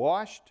you were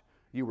washed,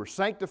 you were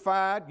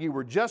sanctified, you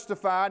were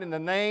justified in the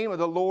name of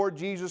the Lord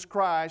Jesus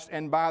Christ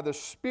and by the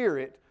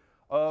Spirit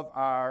of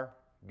our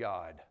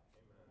God."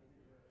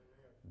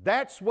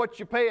 That's what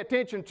you pay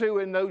attention to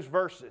in those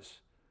verses.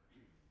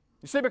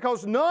 You see,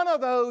 because none of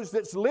those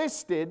that's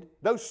listed,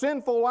 those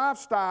sinful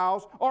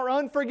lifestyles, are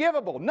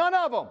unforgivable. None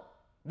of them.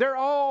 They're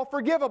all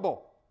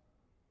forgivable.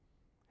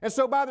 And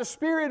so by the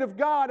Spirit of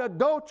God,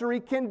 adultery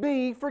can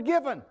be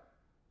forgiven.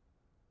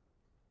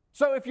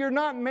 So if you're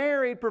not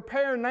married,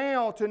 prepare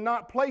now to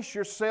not place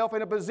yourself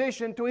in a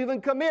position to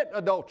even commit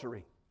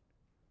adultery.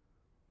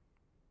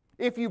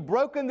 If you've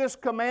broken this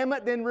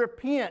commandment, then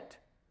repent.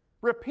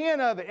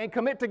 Repent of it and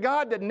commit to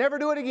God to never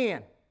do it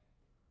again.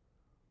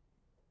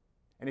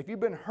 And if you've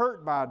been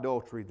hurt by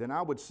adultery, then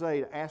I would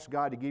say to ask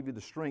God to give you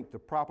the strength to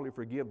properly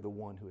forgive the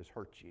one who has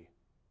hurt you.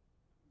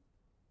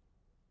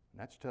 And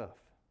that's tough.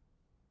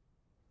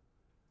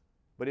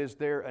 But is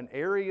there an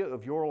area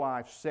of your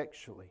life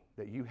sexually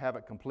that you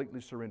haven't completely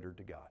surrendered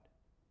to God?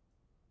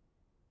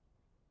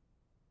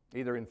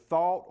 Either in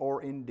thought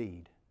or in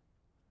deed.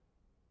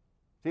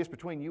 See, it's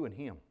between you and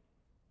Him.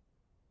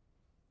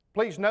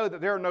 Please know that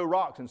there are no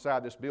rocks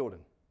inside this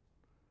building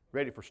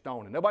ready for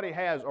stoning. Nobody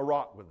has a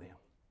rock with them.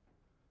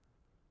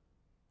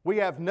 We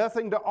have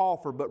nothing to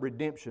offer but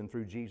redemption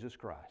through Jesus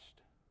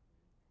Christ.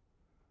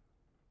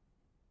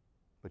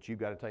 But you've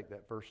got to take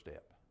that first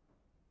step.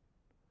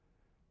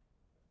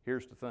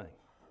 Here's the thing.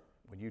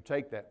 When you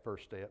take that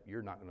first step,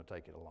 you're not going to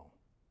take it alone.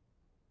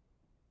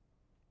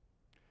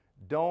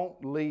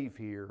 Don't leave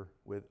here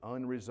with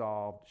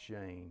unresolved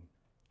shame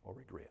or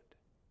regret.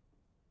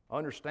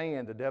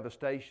 Understand the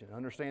devastation.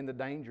 Understand the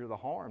danger, the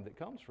harm that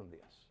comes from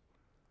this.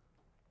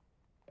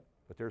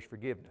 But there's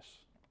forgiveness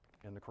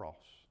in the cross.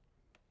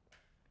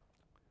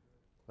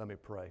 Let me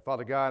pray.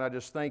 Father God, I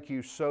just thank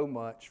You so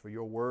much for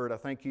Your Word. I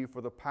thank You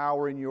for the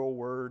power in Your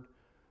Word.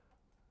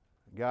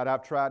 God,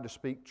 I've tried to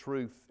speak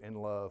truth in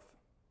love.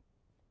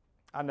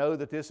 I know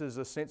that this is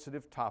a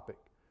sensitive topic.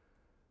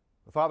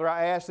 Father,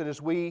 I ask that as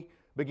we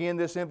begin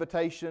this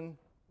invitation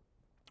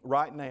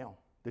right now,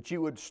 that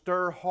You would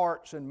stir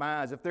hearts and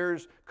minds. If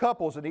there's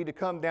couples that need to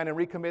come down and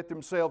recommit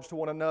themselves to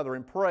one another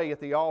and pray at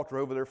the altar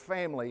over their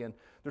family and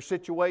their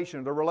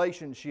situation, their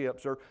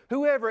relationships, or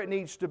whoever it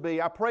needs to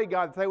be, I pray,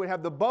 God, that they would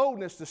have the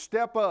boldness to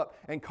step up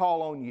and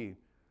call on You.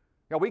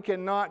 Now, we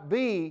cannot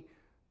be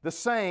the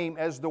same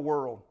as the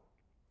world.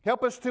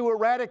 Help us to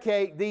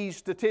eradicate these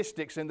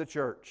statistics in the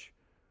church.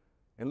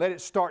 And let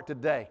it start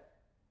today.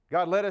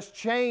 God, let us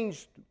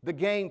change the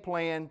game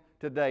plan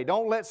today.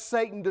 Don't let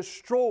Satan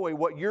destroy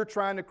what You're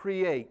trying to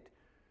create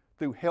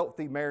through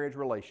healthy marriage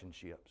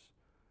relationships.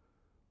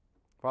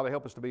 Father,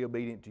 help us to be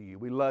obedient to You.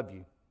 We love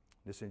You.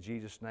 This in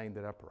Jesus' name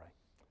that I pray.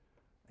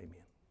 Amen.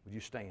 Would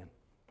you stand?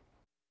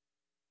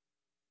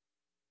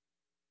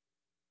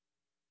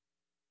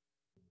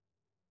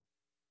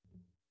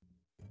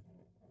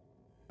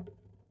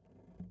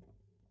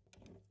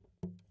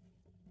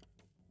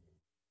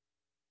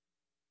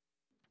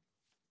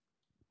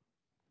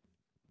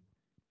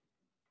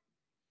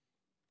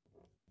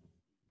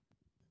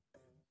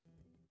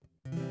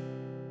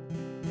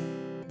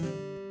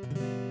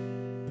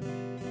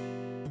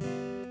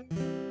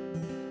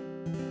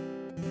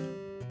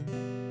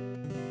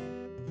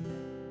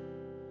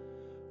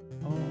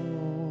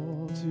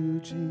 To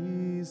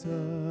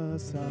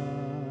Jesus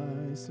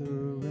I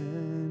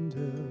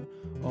surrender,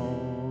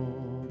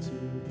 all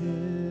to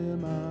Him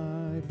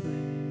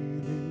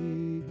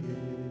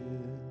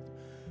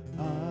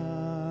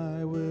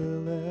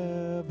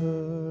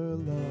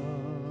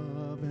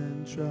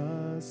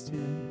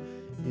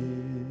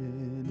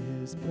in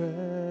His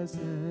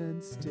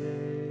presence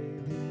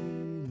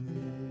daily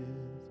live.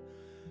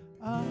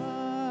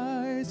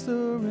 I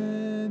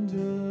surrender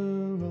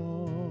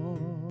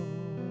all.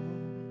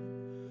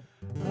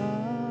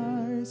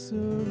 I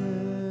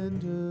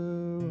surrender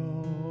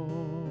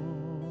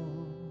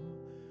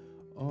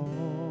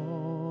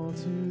all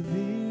to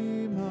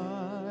Thee,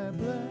 my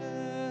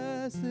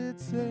blessed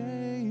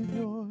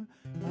Savior.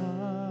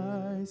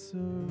 I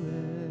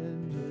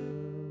surrender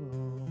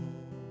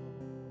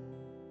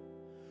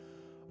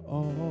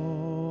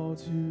all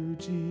to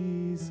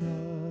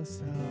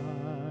Jesus.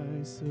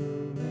 I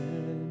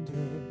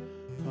surrender.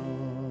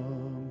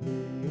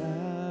 Humbly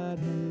at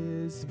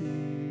His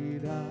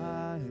feet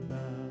I bow.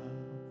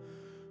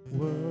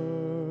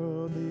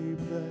 Worldly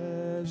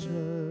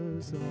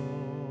pleasures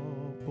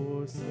all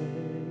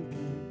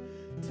forsaking.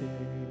 Take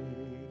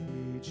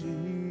me,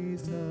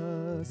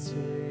 Jesus,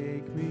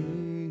 take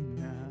me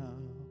now.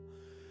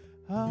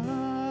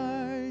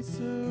 I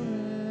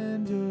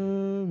surrender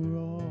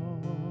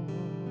all.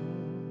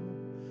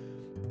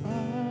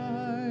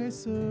 I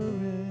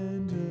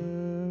surrender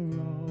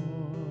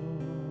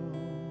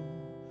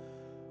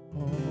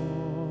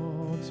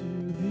all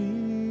to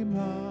Thee,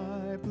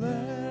 my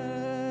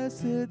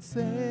blessed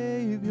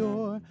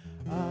Savior.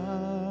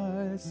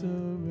 I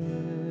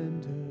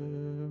surrender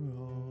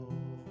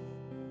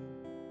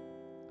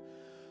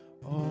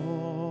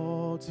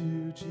all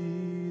to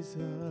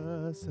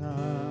Jesus.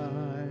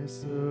 I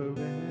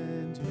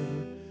surrender.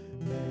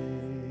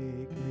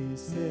 Make me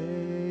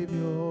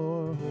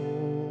Savior,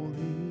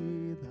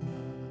 wholly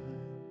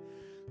Thine.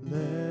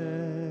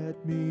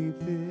 Let me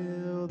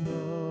feel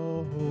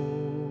the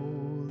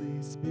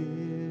Holy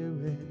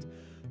Spirit.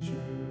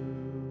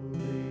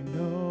 Truly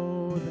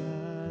know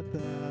that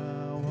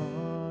Thou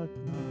art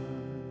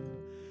mine.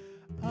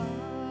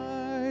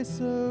 I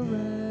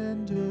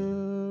surrender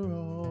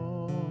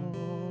all.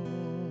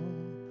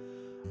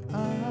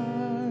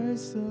 I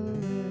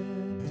surrender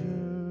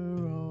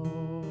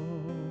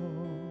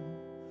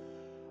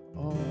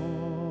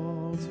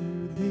all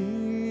to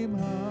Thee,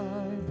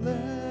 my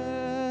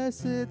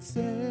blessed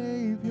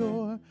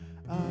Savior.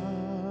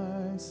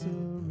 I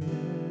surrender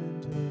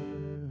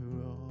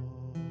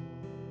all.